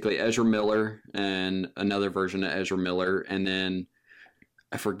basically Ezra Miller and another version of Ezra Miller, and then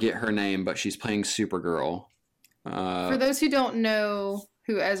I forget her name, but she's playing Supergirl. For those who don't know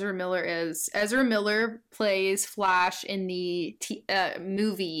who Ezra Miller is, Ezra Miller plays Flash in the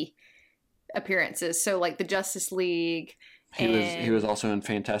movie appearances. So like the Justice League. He was also in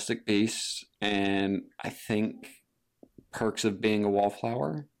Fantastic Beasts, and I think Perks of Being a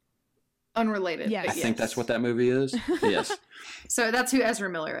Wallflower. Unrelated. Yes. but I think that's what that movie is. Yes, So that's who Ezra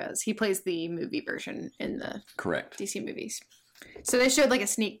Miller is. He plays the movie version in the correct. DC movies. So they showed like a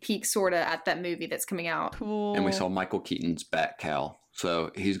sneak peek sort of at that movie that's coming out. Cool. And we saw Michael Keaton's Batcal,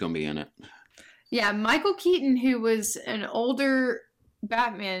 so he's going to be in it. Yeah, Michael Keaton, who was an older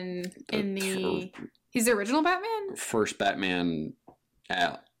Batman in the... He's the original Batman? First Batman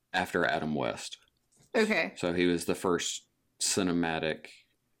after Adam West. Okay. So he was the first cinematic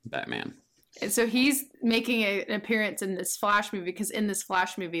Batman. And so he's making an appearance in this Flash movie because in this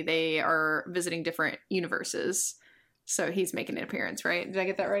Flash movie they are visiting different universes. So he's making an appearance, right? Did I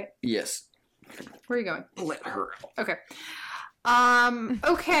get that right? Yes. Where are you going? Let her. Okay.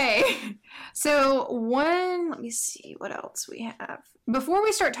 Okay. So let me see what else we have. Before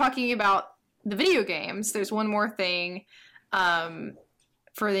we start talking about the video games, there's one more thing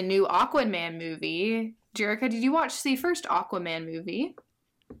for the new Aquaman movie. Jerica, did you watch the first Aquaman movie?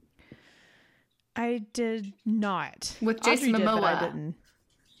 I did not. With Jason Audrey did, but Momoa. I didn't.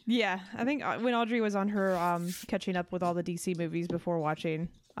 Yeah, I think when Audrey was on her catching up with all the DC movies before watching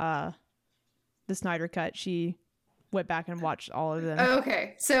the Snyder Cut, she went back and watched all of them. Oh,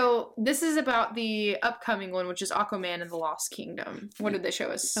 okay. So this is about the upcoming one, which is Aquaman and the Lost Kingdom. What did they show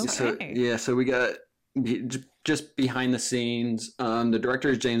us? Okay. So we got just behind the scenes. The director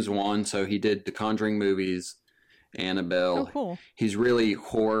is James Wan, so he did the Conjuring movies, Annabelle. Oh, cool. He's really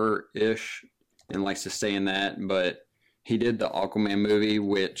horror-ish and likes to stay in that, but he did the Aquaman movie,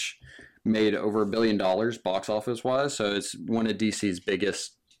 which made over $1 billion box office wise. So it's one of DC's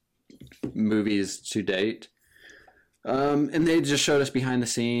biggest movies to date. And they just showed us behind the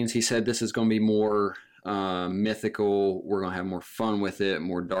scenes. He said this is going to be more mythical. We're going to have more fun with it,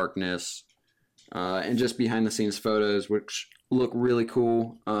 more darkness, and just behind the scenes photos, which look really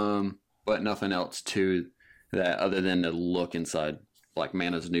cool. But nothing else to that other than the look inside, like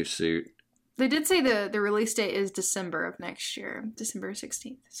Mana's new suit. They did say the release date is December of next year, December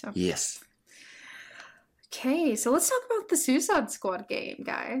 16th. So Yes. okay, so let's talk about the Suicide Squad game,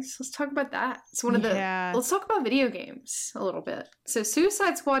 guys. Let's talk about that. It's one of Yeah. let's talk about video games a little bit. So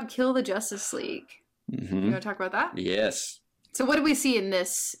Suicide Squad Kill the Justice League. You want to talk about that? Yes. So what did we see in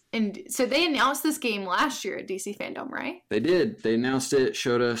this? And so they announced this game last year at DC Fandom, right? They did. They announced it,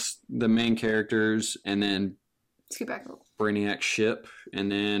 showed us the main characters, and then Let's get back a little. Brainiac's ship,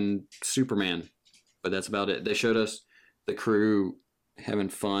 and then Superman. But that's about it. They showed us the crew having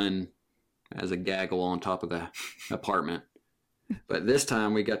fun as a gaggle on top of the apartment. But this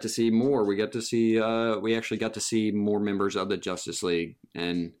time we got to see more. We actually got to see more members of the Justice League,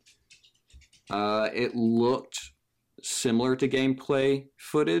 and it looked similar to gameplay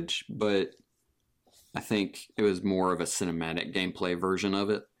footage, but I think it was more of a cinematic gameplay version of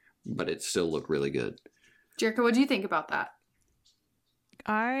it, but it still looked really good. Jerica, what do you think about that?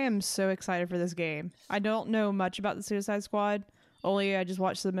 I am so excited for this game. I don't know much about the Suicide Squad. Only I just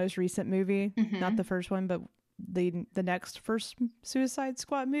watched the most recent movie, not the first one, but the next first Suicide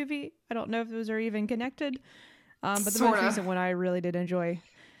Squad movie. I don't know if those are even connected. But the most recent one I really did enjoy.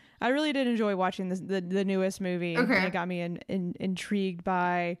 I really did enjoy watching the newest movie. Okay. And it got me intrigued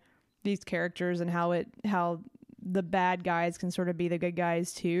by these characters and how the bad guys can sort of be the good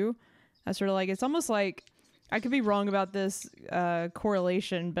guys too. I it's almost like, I could be wrong about this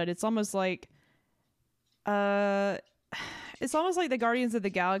correlation, but it's almost like uh, it's almost like the Guardians of the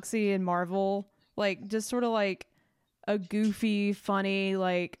Galaxy in Marvel, like just sort of like a goofy, funny,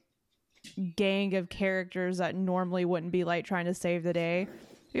 like gang of characters that normally wouldn't be like trying to save the day.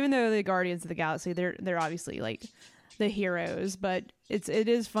 Even though the Guardians of the Galaxy, they're obviously like the heroes, but it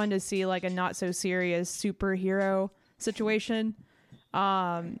is fun to see like a not so serious superhero situation,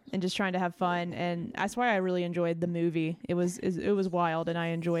 and just trying to have fun. And that's why I really enjoyed the movie. It was wild, and I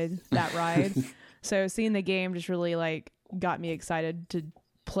enjoyed that ride. So seeing the game just really like got me excited to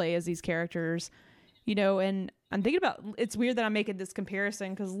play as these characters, you know. And I'm thinking about, it's weird that I'm making this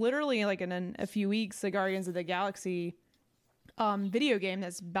comparison because literally like in a few weeks, the Guardians of the Galaxy video game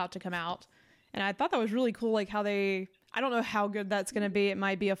that's about to come out, and I thought that was really cool, like how I don't know how good that's going to be. It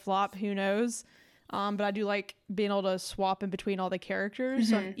might be a flop, who knows, but I do like being able to swap in between all the characters.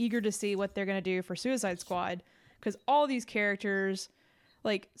 So I'm eager to see what they're going to do for Suicide Squad, because all these characters,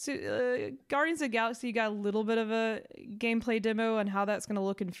 like Guardians of the Galaxy, you got a little bit of a gameplay demo on how that's going to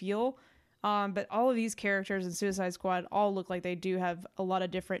look and feel, but all of these characters in Suicide Squad all look like they do have a lot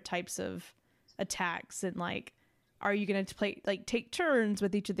of different types of attacks. And like, are you going to play, like, take turns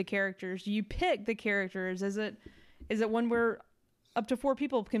with each of the characters? Do you pick the characters? Is it one where up to 4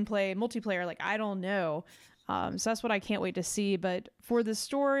 people can play multiplayer? Like, I don't know. So that's what I can't wait to see. But for the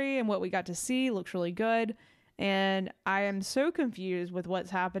story and what we got to see, looks really good. And I am so confused with what's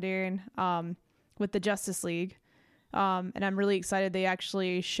happening with the Justice League. And I'm really excited they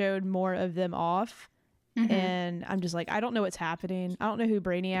actually showed more of them off. And I'm just like, I don't know what's happening. I don't know who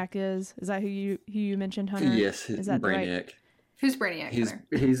Brainiac is. Is that who you mentioned, Hunter? Yes, is that Brainiac. Right? Who's Brainiac?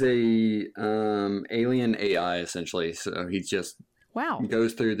 He's a alien AI essentially. So he just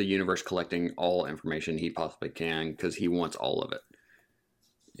goes through the universe collecting all information he possibly can because he wants all of it.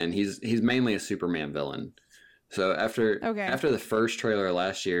 And he's mainly a Superman villain. So after the first trailer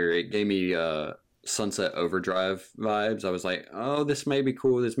last year, it gave me Sunset Overdrive vibes. I was like, oh, this may be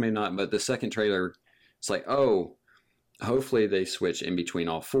cool, this may not. But the second trailer, it's like, oh, hopefully they switch in between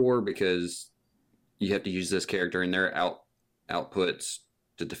all 4, because you have to use this character in their outputs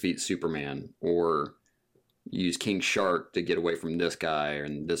to defeat Superman, or use King Shark to get away from this guy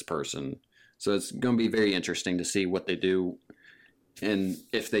and this person. So it's going to be very interesting to see what they do, and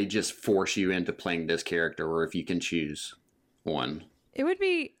if they just force you into playing this character, or if you can choose one. I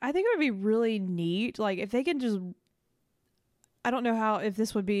think it would be really neat, like if they can just, I don't know if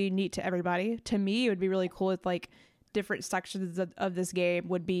this would be neat to everybody. To me, it would be really cool if like different sections of this game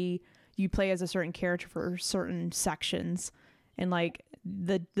would be, you play as a certain character for certain sections, and like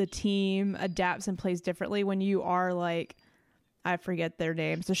the team adapts and plays differently when you are like, I forget their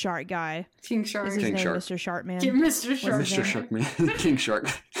names, the shark guy. King Shark. Is his King name Shark. Mr. Mr. Sharkman? Mr. Sharkman. King Shark.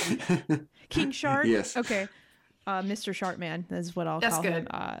 King Shark? Yes. Okay. Mr. Sharkman is what I'll That's call good.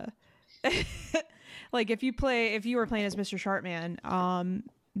 him. Like if you were playing as Mr. Sharkman,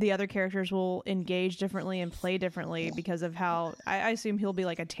 the other characters will engage differently and play differently because of how I assume he'll be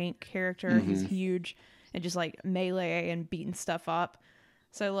like a tank character. He's huge and just like melee and beating stuff up.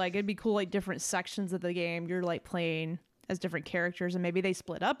 So like it'd be cool, like different sections of the game you're like playing as different characters, and maybe they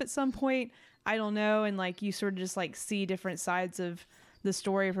split up at some point. I don't know. And like you sort of just like see different sides of the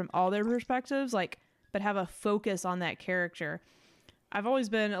story from all their perspectives, like, but have a focus on that character. I've always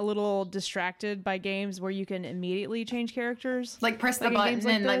been a little distracted by games where you can immediately change characters. Like press the Like in button games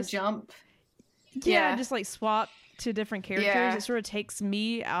like and like this. jump. Yeah, just like swap to different characters. Yeah. It sort of takes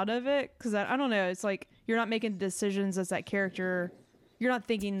me out of it because I don't know. It's like you're not making decisions as that character. You're not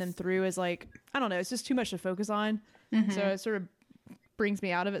thinking them through as like, I don't know. It's just too much to focus on. So it sort of brings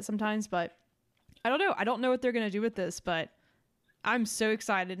me out of it sometimes. But I don't know. I don't know what they're going to do with this, but I'm so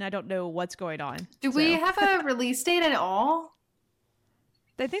excited and I don't know what's going on. Do we have a release date at all?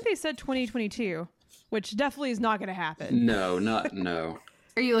 I think they said 2022, which definitely is not going to happen. No.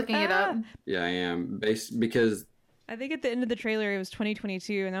 Are you looking it up? Yeah, I am. Because I think at the end of the trailer it was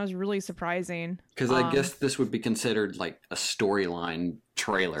 2022, and that was really surprising. Because I guess this would be considered like a storyline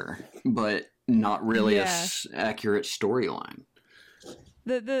trailer, but not really accurate storyline.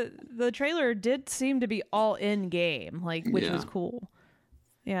 The trailer did seem to be all in game, like, which was cool.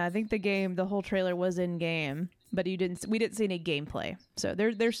 Yeah, I think the whole trailer was in game, but we didn't see any gameplay. So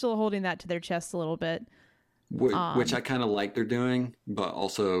they're still holding that to their chest a little bit. Which I kind of like they're doing, but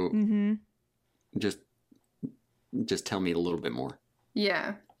also just tell me a little bit more.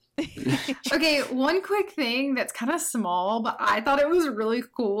 Yeah. Okay, one quick thing that's kind of small, but I thought it was really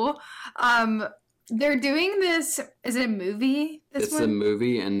cool. They're doing this. Is it a movie? It's a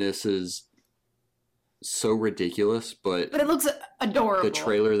movie, and this is so ridiculous, but it looks adorable. The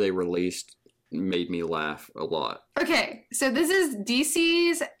trailer they released made me laugh a lot. Okay, so this is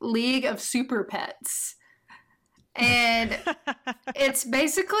DC's League of Super Pets. And it's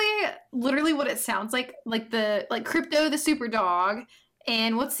basically literally what it sounds like Crypto the super dog,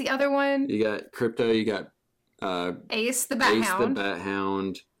 and what's the other one? You got Crypto, you got Ace the Bat Ace Hound. the Bat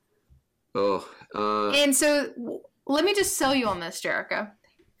Hound. Oh, And so let me just sell you on this, Jericho.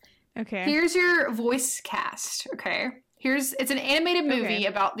 Okay. Here's your voice cast, okay? It's an animated movie Okay.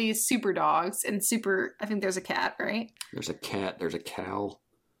 about these super dogs and I think there's a cat, right? there's a cat, there's a cow.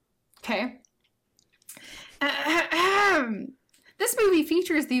 Okay. This movie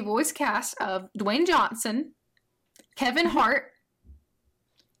features the voice cast of Dwayne Johnson, Kevin Hart,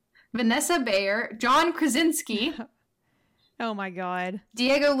 Vanessa Bayer, John Krasinski, Oh my god.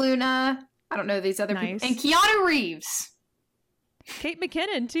 Diego Luna, I don't know these other Nice. people, and Keanu Reeves. Kate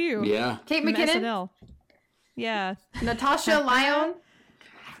McKinnon too. Yeah. Kate From McKinnon, SNL. Yeah. Natasha Lyonne.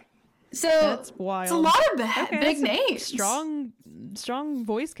 So That's wild. it's a lot of Okay, big that's a names. strong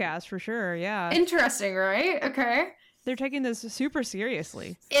voice cast for sure. Yeah. Interesting, right? Okay. They're taking this super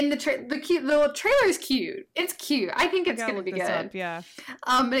seriously. And the trailer is cute. It's cute. I think I it's gotta going to look be this good. up, yeah.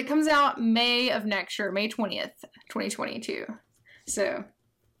 But it comes out May of next year, May 20th, 2022. So,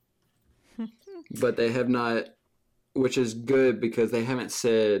 But they have not, which is good because they haven't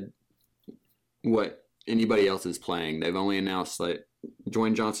said what anybody else is playing. They've only announced that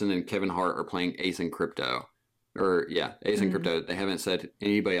Dwayne Johnson and Kevin Hart are playing Ace and Crypto. Or, yeah, Ace and Crypto. They haven't said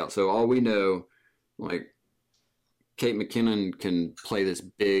anybody else. So all we know, like, Kate McKinnon can play this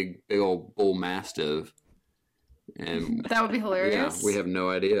big old bull mastiff. And that would be yeah, hilarious. we have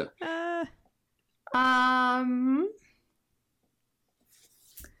no idea.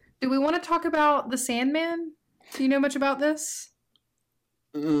 Do we want to talk about The Sandman? Do you know much about this?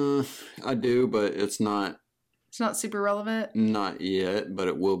 I do, but it's not Super relevant. yet, but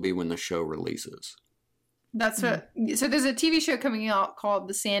it will be when the show releases. That's what. So there's a TV show coming out called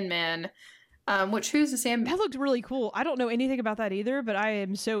The Sandman. Who's The Sandman? That looked really cool. I don't know anything about that either, but I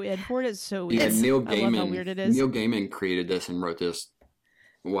am so in for it. It's so weird. Yeah, Neil I love how Gaiman. weird it is. Neil Gaiman created this and wrote this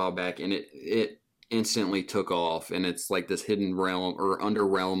a while back, and it instantly took off. And it's like this hidden realm or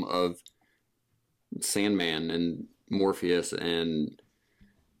underrealm of Sandman and Morpheus and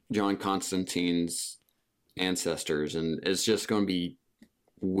John Constantine's ancestors, and it's just going to be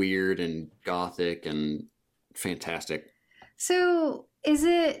weird and gothic and fantastic. So is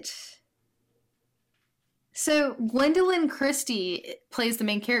it? So Gwendolyn Christie plays the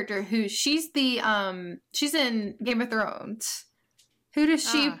main character. She's in Game of Thrones. Who does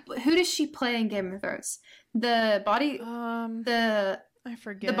she play in Game of Thrones? The I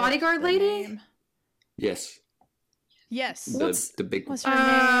forget the bodyguard the lady? name. Yes, Yes. the big What's her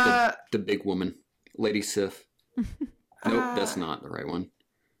name? the big woman, Lady Sif. Nope, that's not the right one.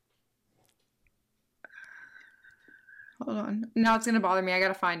 Hold on. Now it's gonna bother me. I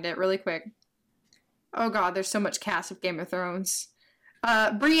gotta find it really quick. Oh god, there's so much cast of Game of Thrones.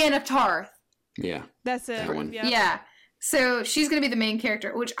 Brienne of Tarth. Yeah, That's it. That one. Yeah. Yeah. So she's gonna be the main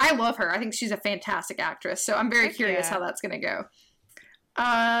character, which I love her. I think she's a fantastic actress. So I'm very Heck curious yeah. how that's gonna go.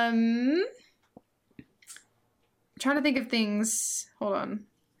 I'm trying to think of things. Hold on.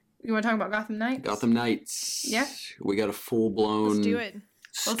 You want to talk about Gotham Knights? Gotham Knights. Yeah. We got a full blown Let's do it.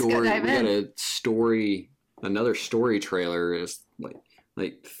 Let's go story. dive We got in. a story. Another story trailer is like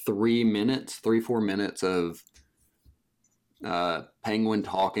 3-4 minutes of Penguin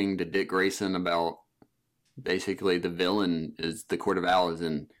talking to Dick Grayson about basically the villain is the Court of Owls,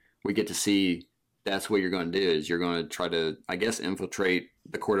 and we get to see that's what you're going to do is you're going to try to, I guess, infiltrate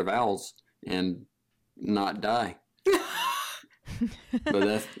the Court of Owls and not die. But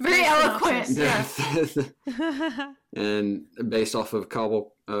that's Very eloquent. Yeah. And based off of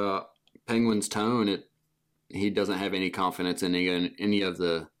Penguin's tone, he doesn't have any confidence in any of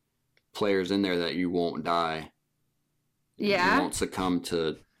the players in there that you won't die. Yeah. You won't succumb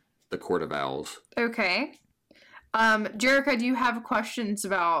to the Court of Owls. Okay. Jericho, do you have questions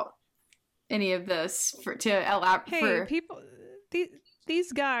about any of this Hey, people,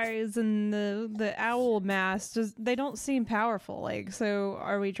 these guys in the owl mask, they don't seem powerful. Like, so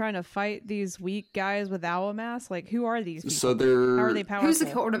are we trying to fight these weak guys with owl masks? Like, who are these people? So How are they powerful? Who's the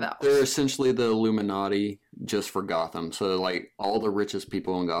Court of Owls? they're essentially the Illuminati just for Gotham. So like all the richest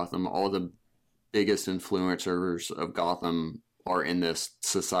people in Gotham, all the biggest influencers of Gotham are in this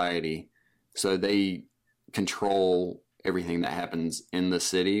society. So they control everything that happens in the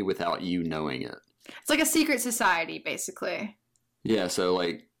city without you knowing it. It's like a secret society, basically. Yeah, so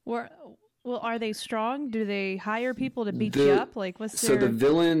like Well, are they strong? Do they hire people to beat you up? Like, what's their the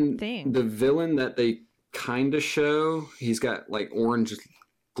villain thing? the villain that they kind of show, he's got like orange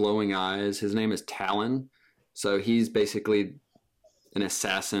glowing eyes. His name is Talon. So he's basically an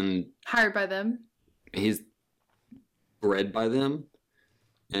assassin. Hired by them. He's bred by them,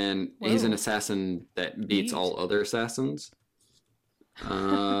 and he's an Whoa. assassin that beats Neat. all other assassins.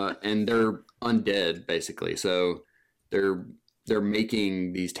 And they're undead basically, so they're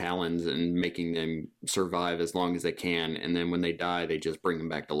making these talons and making them survive as long as they can, and then when they die, they just bring them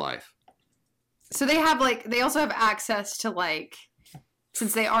back to life. So they have like they also have access to like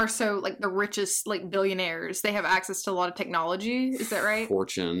since they are so like the richest like billionaires, they have access to a lot of technology. Is that right?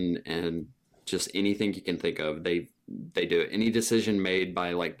 Fortune and just anything you can think of, they do it. Any decision made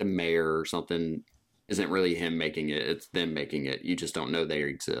by like the mayor or something isn't really him making it, it's them making it. You just don't know they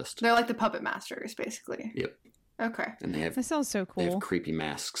exist. They're like the puppet masters, basically. Yep. Okay. And they have That sounds so they have cool. creepy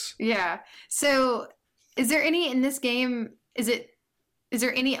masks. Yeah. So is there any in this game is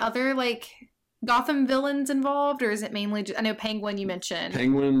there any other like Gotham villains involved, or is it mainly I know Penguin you mentioned.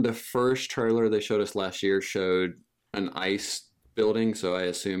 Penguin, the first trailer they showed us last year showed an ice building, so I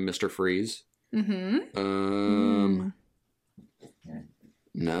assume Mr. Freeze. Mm-hmm. Mm.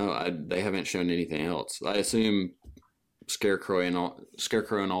 No, they haven't shown anything else. I assume Scarecrow and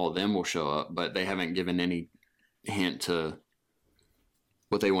all of them will show up, but they haven't given any hint to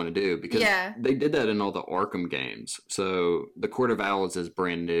what they want to do, because Yeah. they did that in all the Arkham games. So the Court of Owls is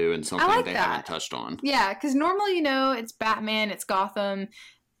brand new and something like they that. haven't touched on. Yeah, because normally, it's Batman, it's Gotham.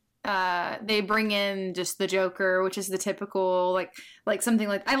 They bring in just the Joker, which is the typical like something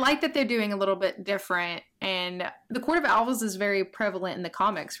like I like that they're doing a little bit different. And the Court of Owls is very prevalent in the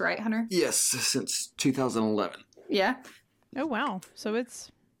comics, right, Hunter? Yes, since 2011. Yeah, Oh wow. So it's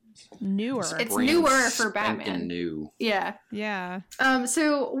newer. It's Brand newer for spanking Batman. New. yeah. Yeah.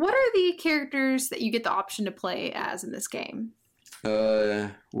 So what are the characters that you get the option to play as in this game?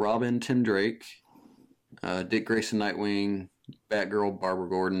 Robin, Tim Drake, Dick Grayson, Nightwing, Batgirl, Barbara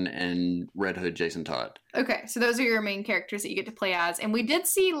Gordon, and Red Hood, Jason Todd. Okay, so those are your main characters that you get to play as, and we did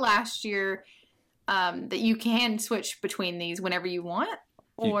see last year that you can switch between these whenever you want.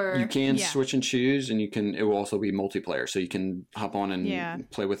 Or You can Yeah. switch and choose, and it will also be multiplayer, so you can hop on and Yeah.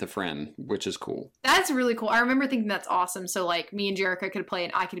 play with a friend, which is cool. That's really cool. I remember thinking that's awesome. So like me and Jerica could play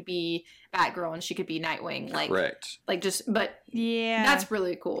and I could be Batgirl and she could be Nightwing. Correct. But Yeah. that's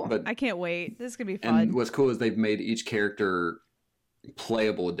really cool. But I can't wait. This is gonna be fun. and what's cool is they've made each character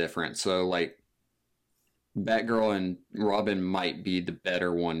playable different. So like Batgirl and Robin might be the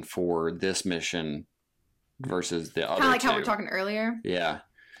better one for this mission versus the other Kind of like two. how we are talking earlier. Yeah.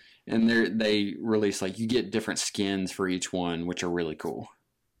 And they release like you get different skins for each one, which are really cool.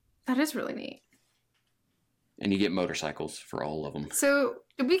 That is really neat. And you get motorcycles for all of them. So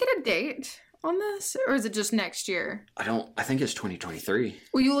did we get a date on this or is it just next year? I think it's 2023.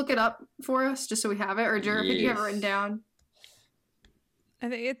 Will you look it up for us just so we have it? Or Jerica, do you have it Yes. written down? I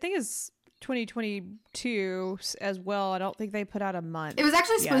think it's 2022 as well. I don't think they put out a month. It was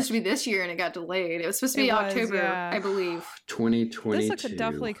actually yet. supposed to be this year and it got delayed. It was supposed to be It was, October, yeah. I believe. 2022. This could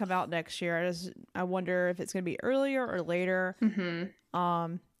definitely come out next year. I wonder if it's going to be earlier or later.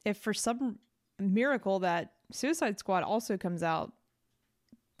 Mm-hmm. If for some miracle that Suicide Squad also comes out,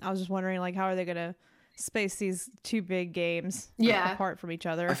 I was just wondering like how are they going to space these two big games Yeah. apart from each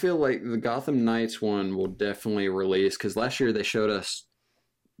other? I feel like the Gotham Knights one will definitely release, because last year they showed us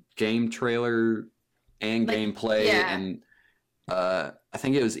game trailer and Like, gameplay, yeah. and I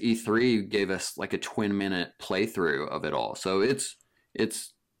think it was E3 gave us like a 20-minute playthrough of it all. So it's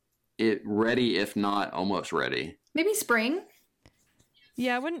ready, if not almost ready. Maybe spring?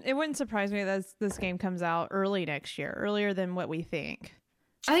 Yeah, it wouldn't surprise me that this game comes out early next year, earlier than what we think.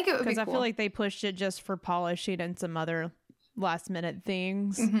 I think it would be Because cool. I feel like they pushed it just for polishing and some other last minute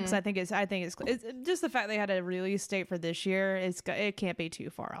things. Mhm. Because I think it's just the fact they had a release date for this year. It can't be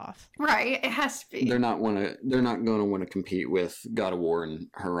too far off. Right, it has to be. They're not going to want to compete with God of War and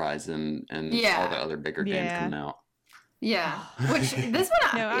Horizon and Yeah. all the other bigger games Yeah. coming out. Yeah. Which this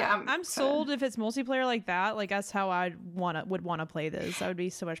one, No, yeah, I'm sold if it's multiplayer like that. Like that's how I would want to play this. That would be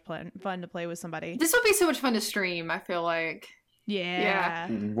so much fun to play with somebody. This would be so much fun to stream. I feel like. Yeah.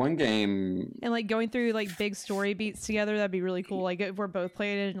 One game, And like going through like big story beats together, that'd be really cool. Like if we're both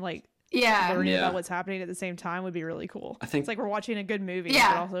playing it and like Yeah. learning Yeah. about what's happening at the same time would be really cool. I think It's like we're watching a good movie,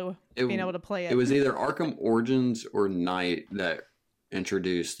 Yeah. but also it, being able to play it. it was either Arkham Origins or Night that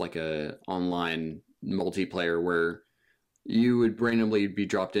introduced like a online multiplayer where you would randomly be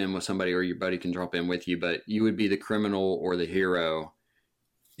dropped in with somebody, or your buddy can drop in with you, but you would be the criminal or the hero,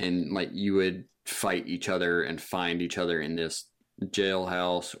 and like you would fight each other and find each other in this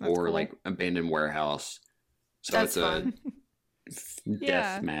jailhouse That's or cool. like abandoned warehouse. So That's it's fun. a Yeah.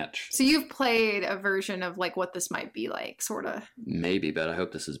 death match. So you've played a version of like what this might be like, sort of. Maybe, but I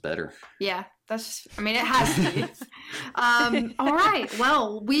hope this is better. Yeah, it has to be. All right.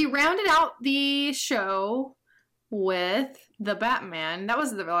 Well, we rounded out the show with the Batman. That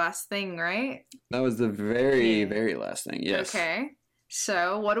was the last thing, right? That was the very, Yeah. very last thing. Yes. Okay.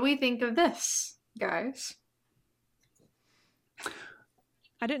 So, what do we think of this, guys?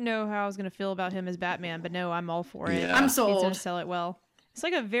 I didn't know how I was going to feel about him as Batman, but no, I'm all for it. Yeah. I'm He's going sold. to sell it well. It's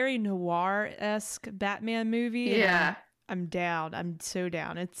like a very noir-esque Batman movie. and Yeah. I'm down. I'm so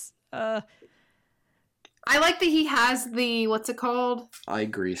down. It's I like that he has the, what's it called? Eye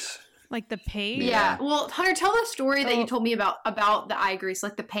grease. like the paint. Yeah. Well, Hunter, tell the story that you Oh. told me about the eye grease,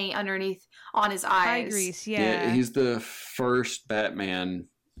 like the paint underneath on his eyes. Eye grease. Yeah. He's the first Batman,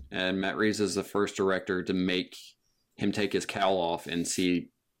 and Matt Reeves is the first director to make him take his cowl off and see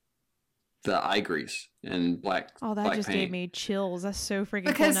the eye grease and black. Oh, that black just paint. gave me chills. That's so freaking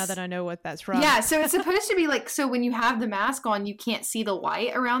cool Because- now that I know what that's from. Yeah, so it's supposed to be like, so when you have the mask on, you can't see the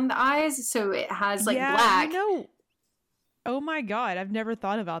white around the eyes, so it has like Yeah, black. You know, oh my god, I've never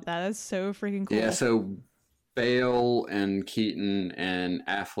thought about that. That's so freaking cool. Yeah, so Bale and Keaton and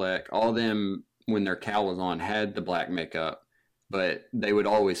Affleck, all them when their cowl was on had the black makeup, but they would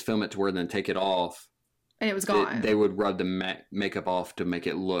always film it to where then take it off. And it was gone. They would rub the makeup off to make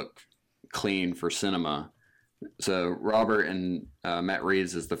it look clean for cinema. So Robert and Matt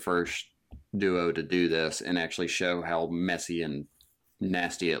Reeves is the first duo to do this and actually show how messy and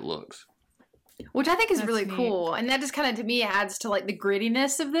nasty it looks. Which I think is That's really neat. cool. And that just kind of, to me, adds to like the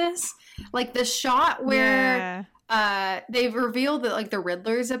grittiness of this. Like the shot where they've revealed that like the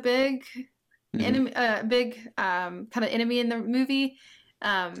Riddler's a big Mhm. enemy, kind of enemy in the movie.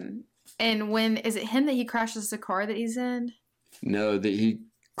 And when is it him that he crashes the car that he's in? No, that he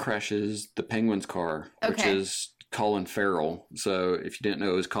crashes the Penguin's car, which Okay. is Colin Farrell. So if you didn't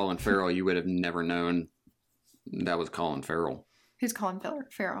know it was Colin Farrell, you would have never known that was Colin Farrell. Who's Colin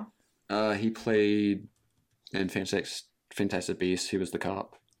Farrell? He played in Fantastic Beasts. He was the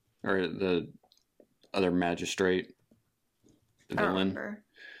cop, or the other magistrate, the I don't villain.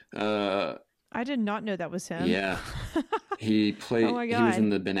 remember. I did not know that was him. Yeah, he played. Oh my He was God. in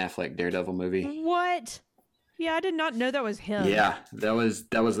the Ben Affleck Daredevil movie. What? Yeah, I did not know that was him. Yeah,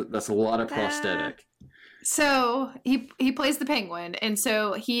 that's a lot of prosthetic. So he plays the Penguin, and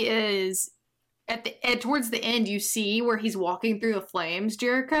so he is towards the end. You see where he's walking through the flames,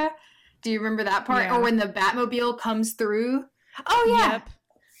 Jerica. Do you remember that part? Yeah. Or when the Batmobile comes through? Oh yeah.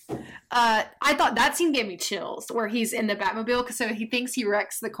 Yep. I thought that scene gave me chills, where he's in the Batmobile, because so he thinks he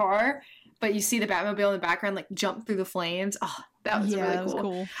wrecks the car, but you see the Batmobile in the background like jump through the flames. Oh, that was Yeah, really that was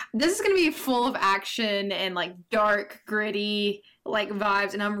cool. This is gonna be full of action and like dark, gritty like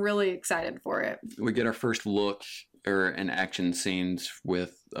vibes, and I'm really excited for it. We get our first look or in action scenes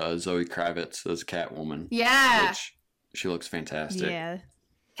with Zoe Kravitz as Catwoman. Yeah, Which she looks fantastic. Yeah.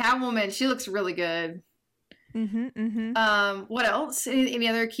 Catwoman, she looks really good. What else? Any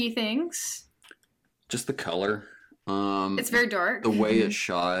other key things? Just the color. It's very dark. The way it's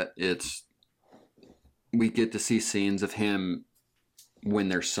shot, we get to see scenes of him when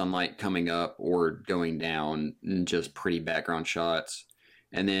there's sunlight coming up or going down, and just pretty background shots.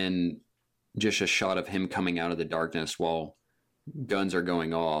 And then just a shot of him coming out of the darkness while guns are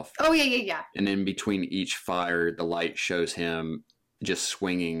going off. Oh yeah. And in between each fire, the light shows him just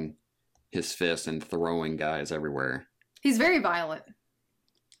swinging his fist and throwing guys everywhere. He's very violent.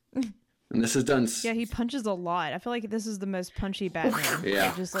 And this is done. Yeah, he punches a lot. I feel like this is the most punchy Batman.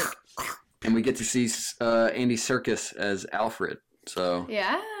 Yeah. Just like And we get to see Andy Serkis as Alfred. So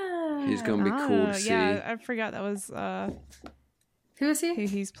Yeah. he's going to be cool to see. Yeah, I forgot that was Who is he? who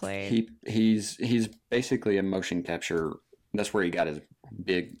he's played. He's basically a motion capture. That's where he got his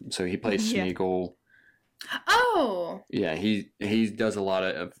big. So he plays Yeah. Smeagol. Oh. Yeah, he does a lot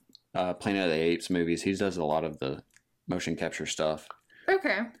of Planet of the Apes movies. He does a lot of the motion capture stuff.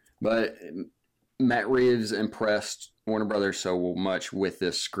 Okay. But Matt Reeves impressed Warner Brothers so much with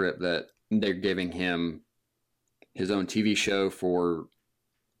this script that they're giving him his own TV show for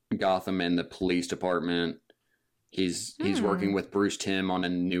Gotham and the police department. He's working with Bruce Timm on a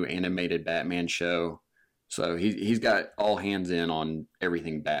new animated Batman show. So he's got all hands in on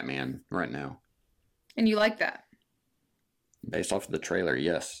everything Batman right now. And you like that? Based off of the trailer,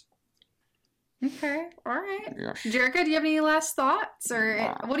 yes. Okay. All right. Yes. Jerica, do you have any last thoughts,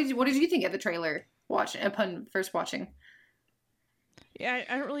 or what did you think of the trailer upon first watching? Yeah,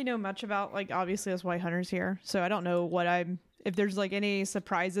 I don't really know much about, like, obviously as White Hunter's here, so I don't know if there's like any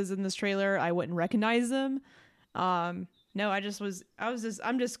surprises in this trailer, I wouldn't recognize them. No,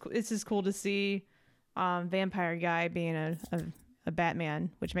 it's just cool to see vampire guy being a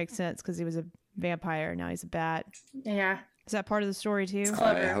Batman, which makes sense because he was a vampire, now he's a bat. Yeah. Is that part of the story too?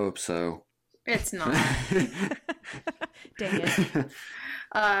 Clever. I hope so. It's not. Dang it.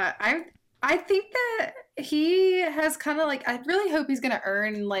 I think that he has kind of like, I really hope he's going to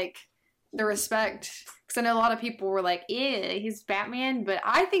earn like the respect. Because I know a lot of people were like, "Ew, he's Batman," but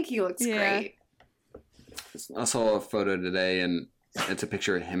I think he looks great. I saw a photo today, and it's a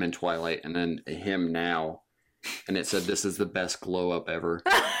picture of him in Twilight, and then him now, and it said, "This is the best glow up ever."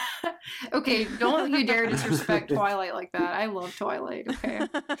 Okay, don't you dare disrespect Twilight like that. I love Twilight. Okay,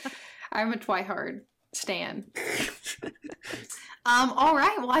 I'm a Twihard stan. All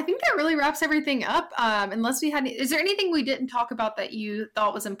right. Well, I think that really wraps everything up. Unless we had, is there anything we didn't talk about that you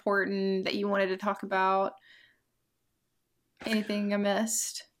thought was important that you wanted to talk about? Anything I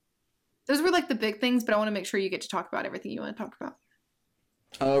missed? Those were like the big things, but I want to make sure you get to talk about everything you want to talk about.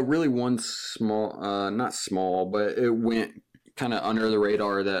 Really one small, not small, but it went kind of under the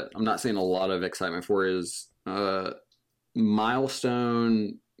radar that I'm not seeing a lot of excitement for is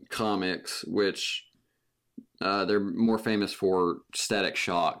Milestone Comics, which they're more famous for Static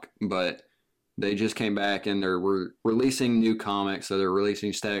Shock, but they just came back and they're releasing new comics. So they're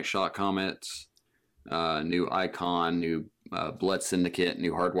releasing Static Shock comics, new Icon, new Blood Syndicate,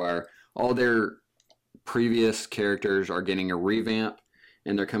 new Hardwire. All their previous characters are getting a revamp,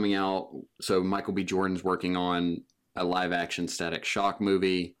 and they're coming out. So Michael B. Jordan's working on a live-action Static Shock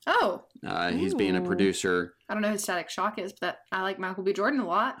movie. Oh. He's being a producer. I don't know who Static Shock is, but I like Michael B. Jordan a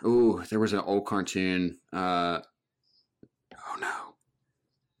lot. Ooh, there was an old cartoon. Oh, no.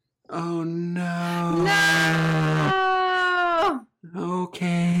 Oh, no. No!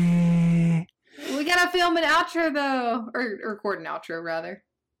 Okay. We gotta film an outro, though. Or record an outro, rather.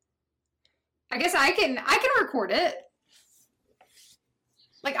 I guess I can record it.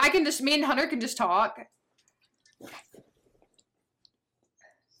 Like, me and Hunter can just talk.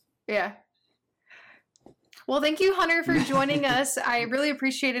 Yeah. Well, thank you, Hunter, for joining us. I really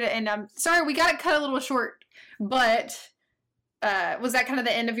appreciated it. And I'm sorry, we got it cut a little short, but was that kind of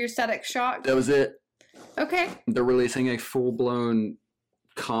the end of your Static Shock? That was it. Okay. They're releasing a full-blown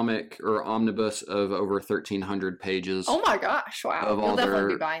comic or omnibus of over 1,300 pages. Oh my gosh, wow. Of all definitely their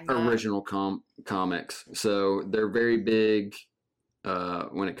be buying that. original comics. So they're very big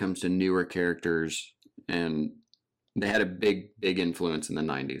when it comes to newer characters, and they had a big influence in the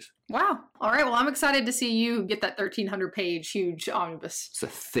 90s. Wow. All right. Well, I'm excited to see you get that 1,300 page huge omnibus. It's a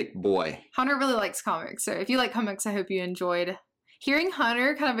thick boy. Hunter really likes comics. So if you like comics, I hope you enjoyed hearing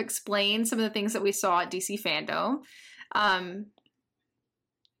Hunter kind of explain some of the things that we saw at DC Fandom.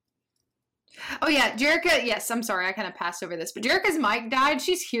 Oh yeah, Jerica. Yes, I'm sorry. I kind of passed over this, but Jerica's mic died.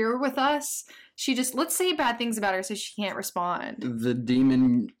 She's here with us. She just, let's say bad things about her so she can't respond. The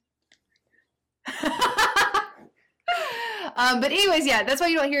demon. But anyways, yeah, that's why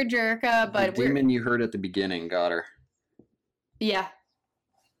you don't hear Jerica. But the demon you heard at the beginning got her. Yeah.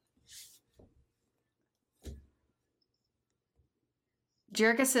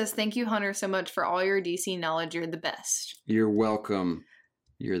 Jerica says, "Thank you, Hunter, so much for all your DC knowledge. You're the best." You're welcome.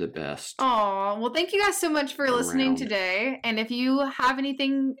 You're the best. Aw, well, thank you guys so much for listening today. And if you have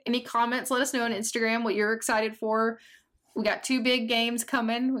any comments, let us know on Instagram what you're excited for. We got 2 big games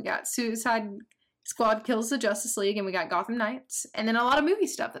coming. We got Suicide Squad Kills the Justice League, and we got Gotham Knights, and then a lot of movie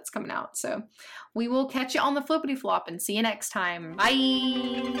stuff that's coming out. So we will catch you on the flippity flop and see you next time. Bye.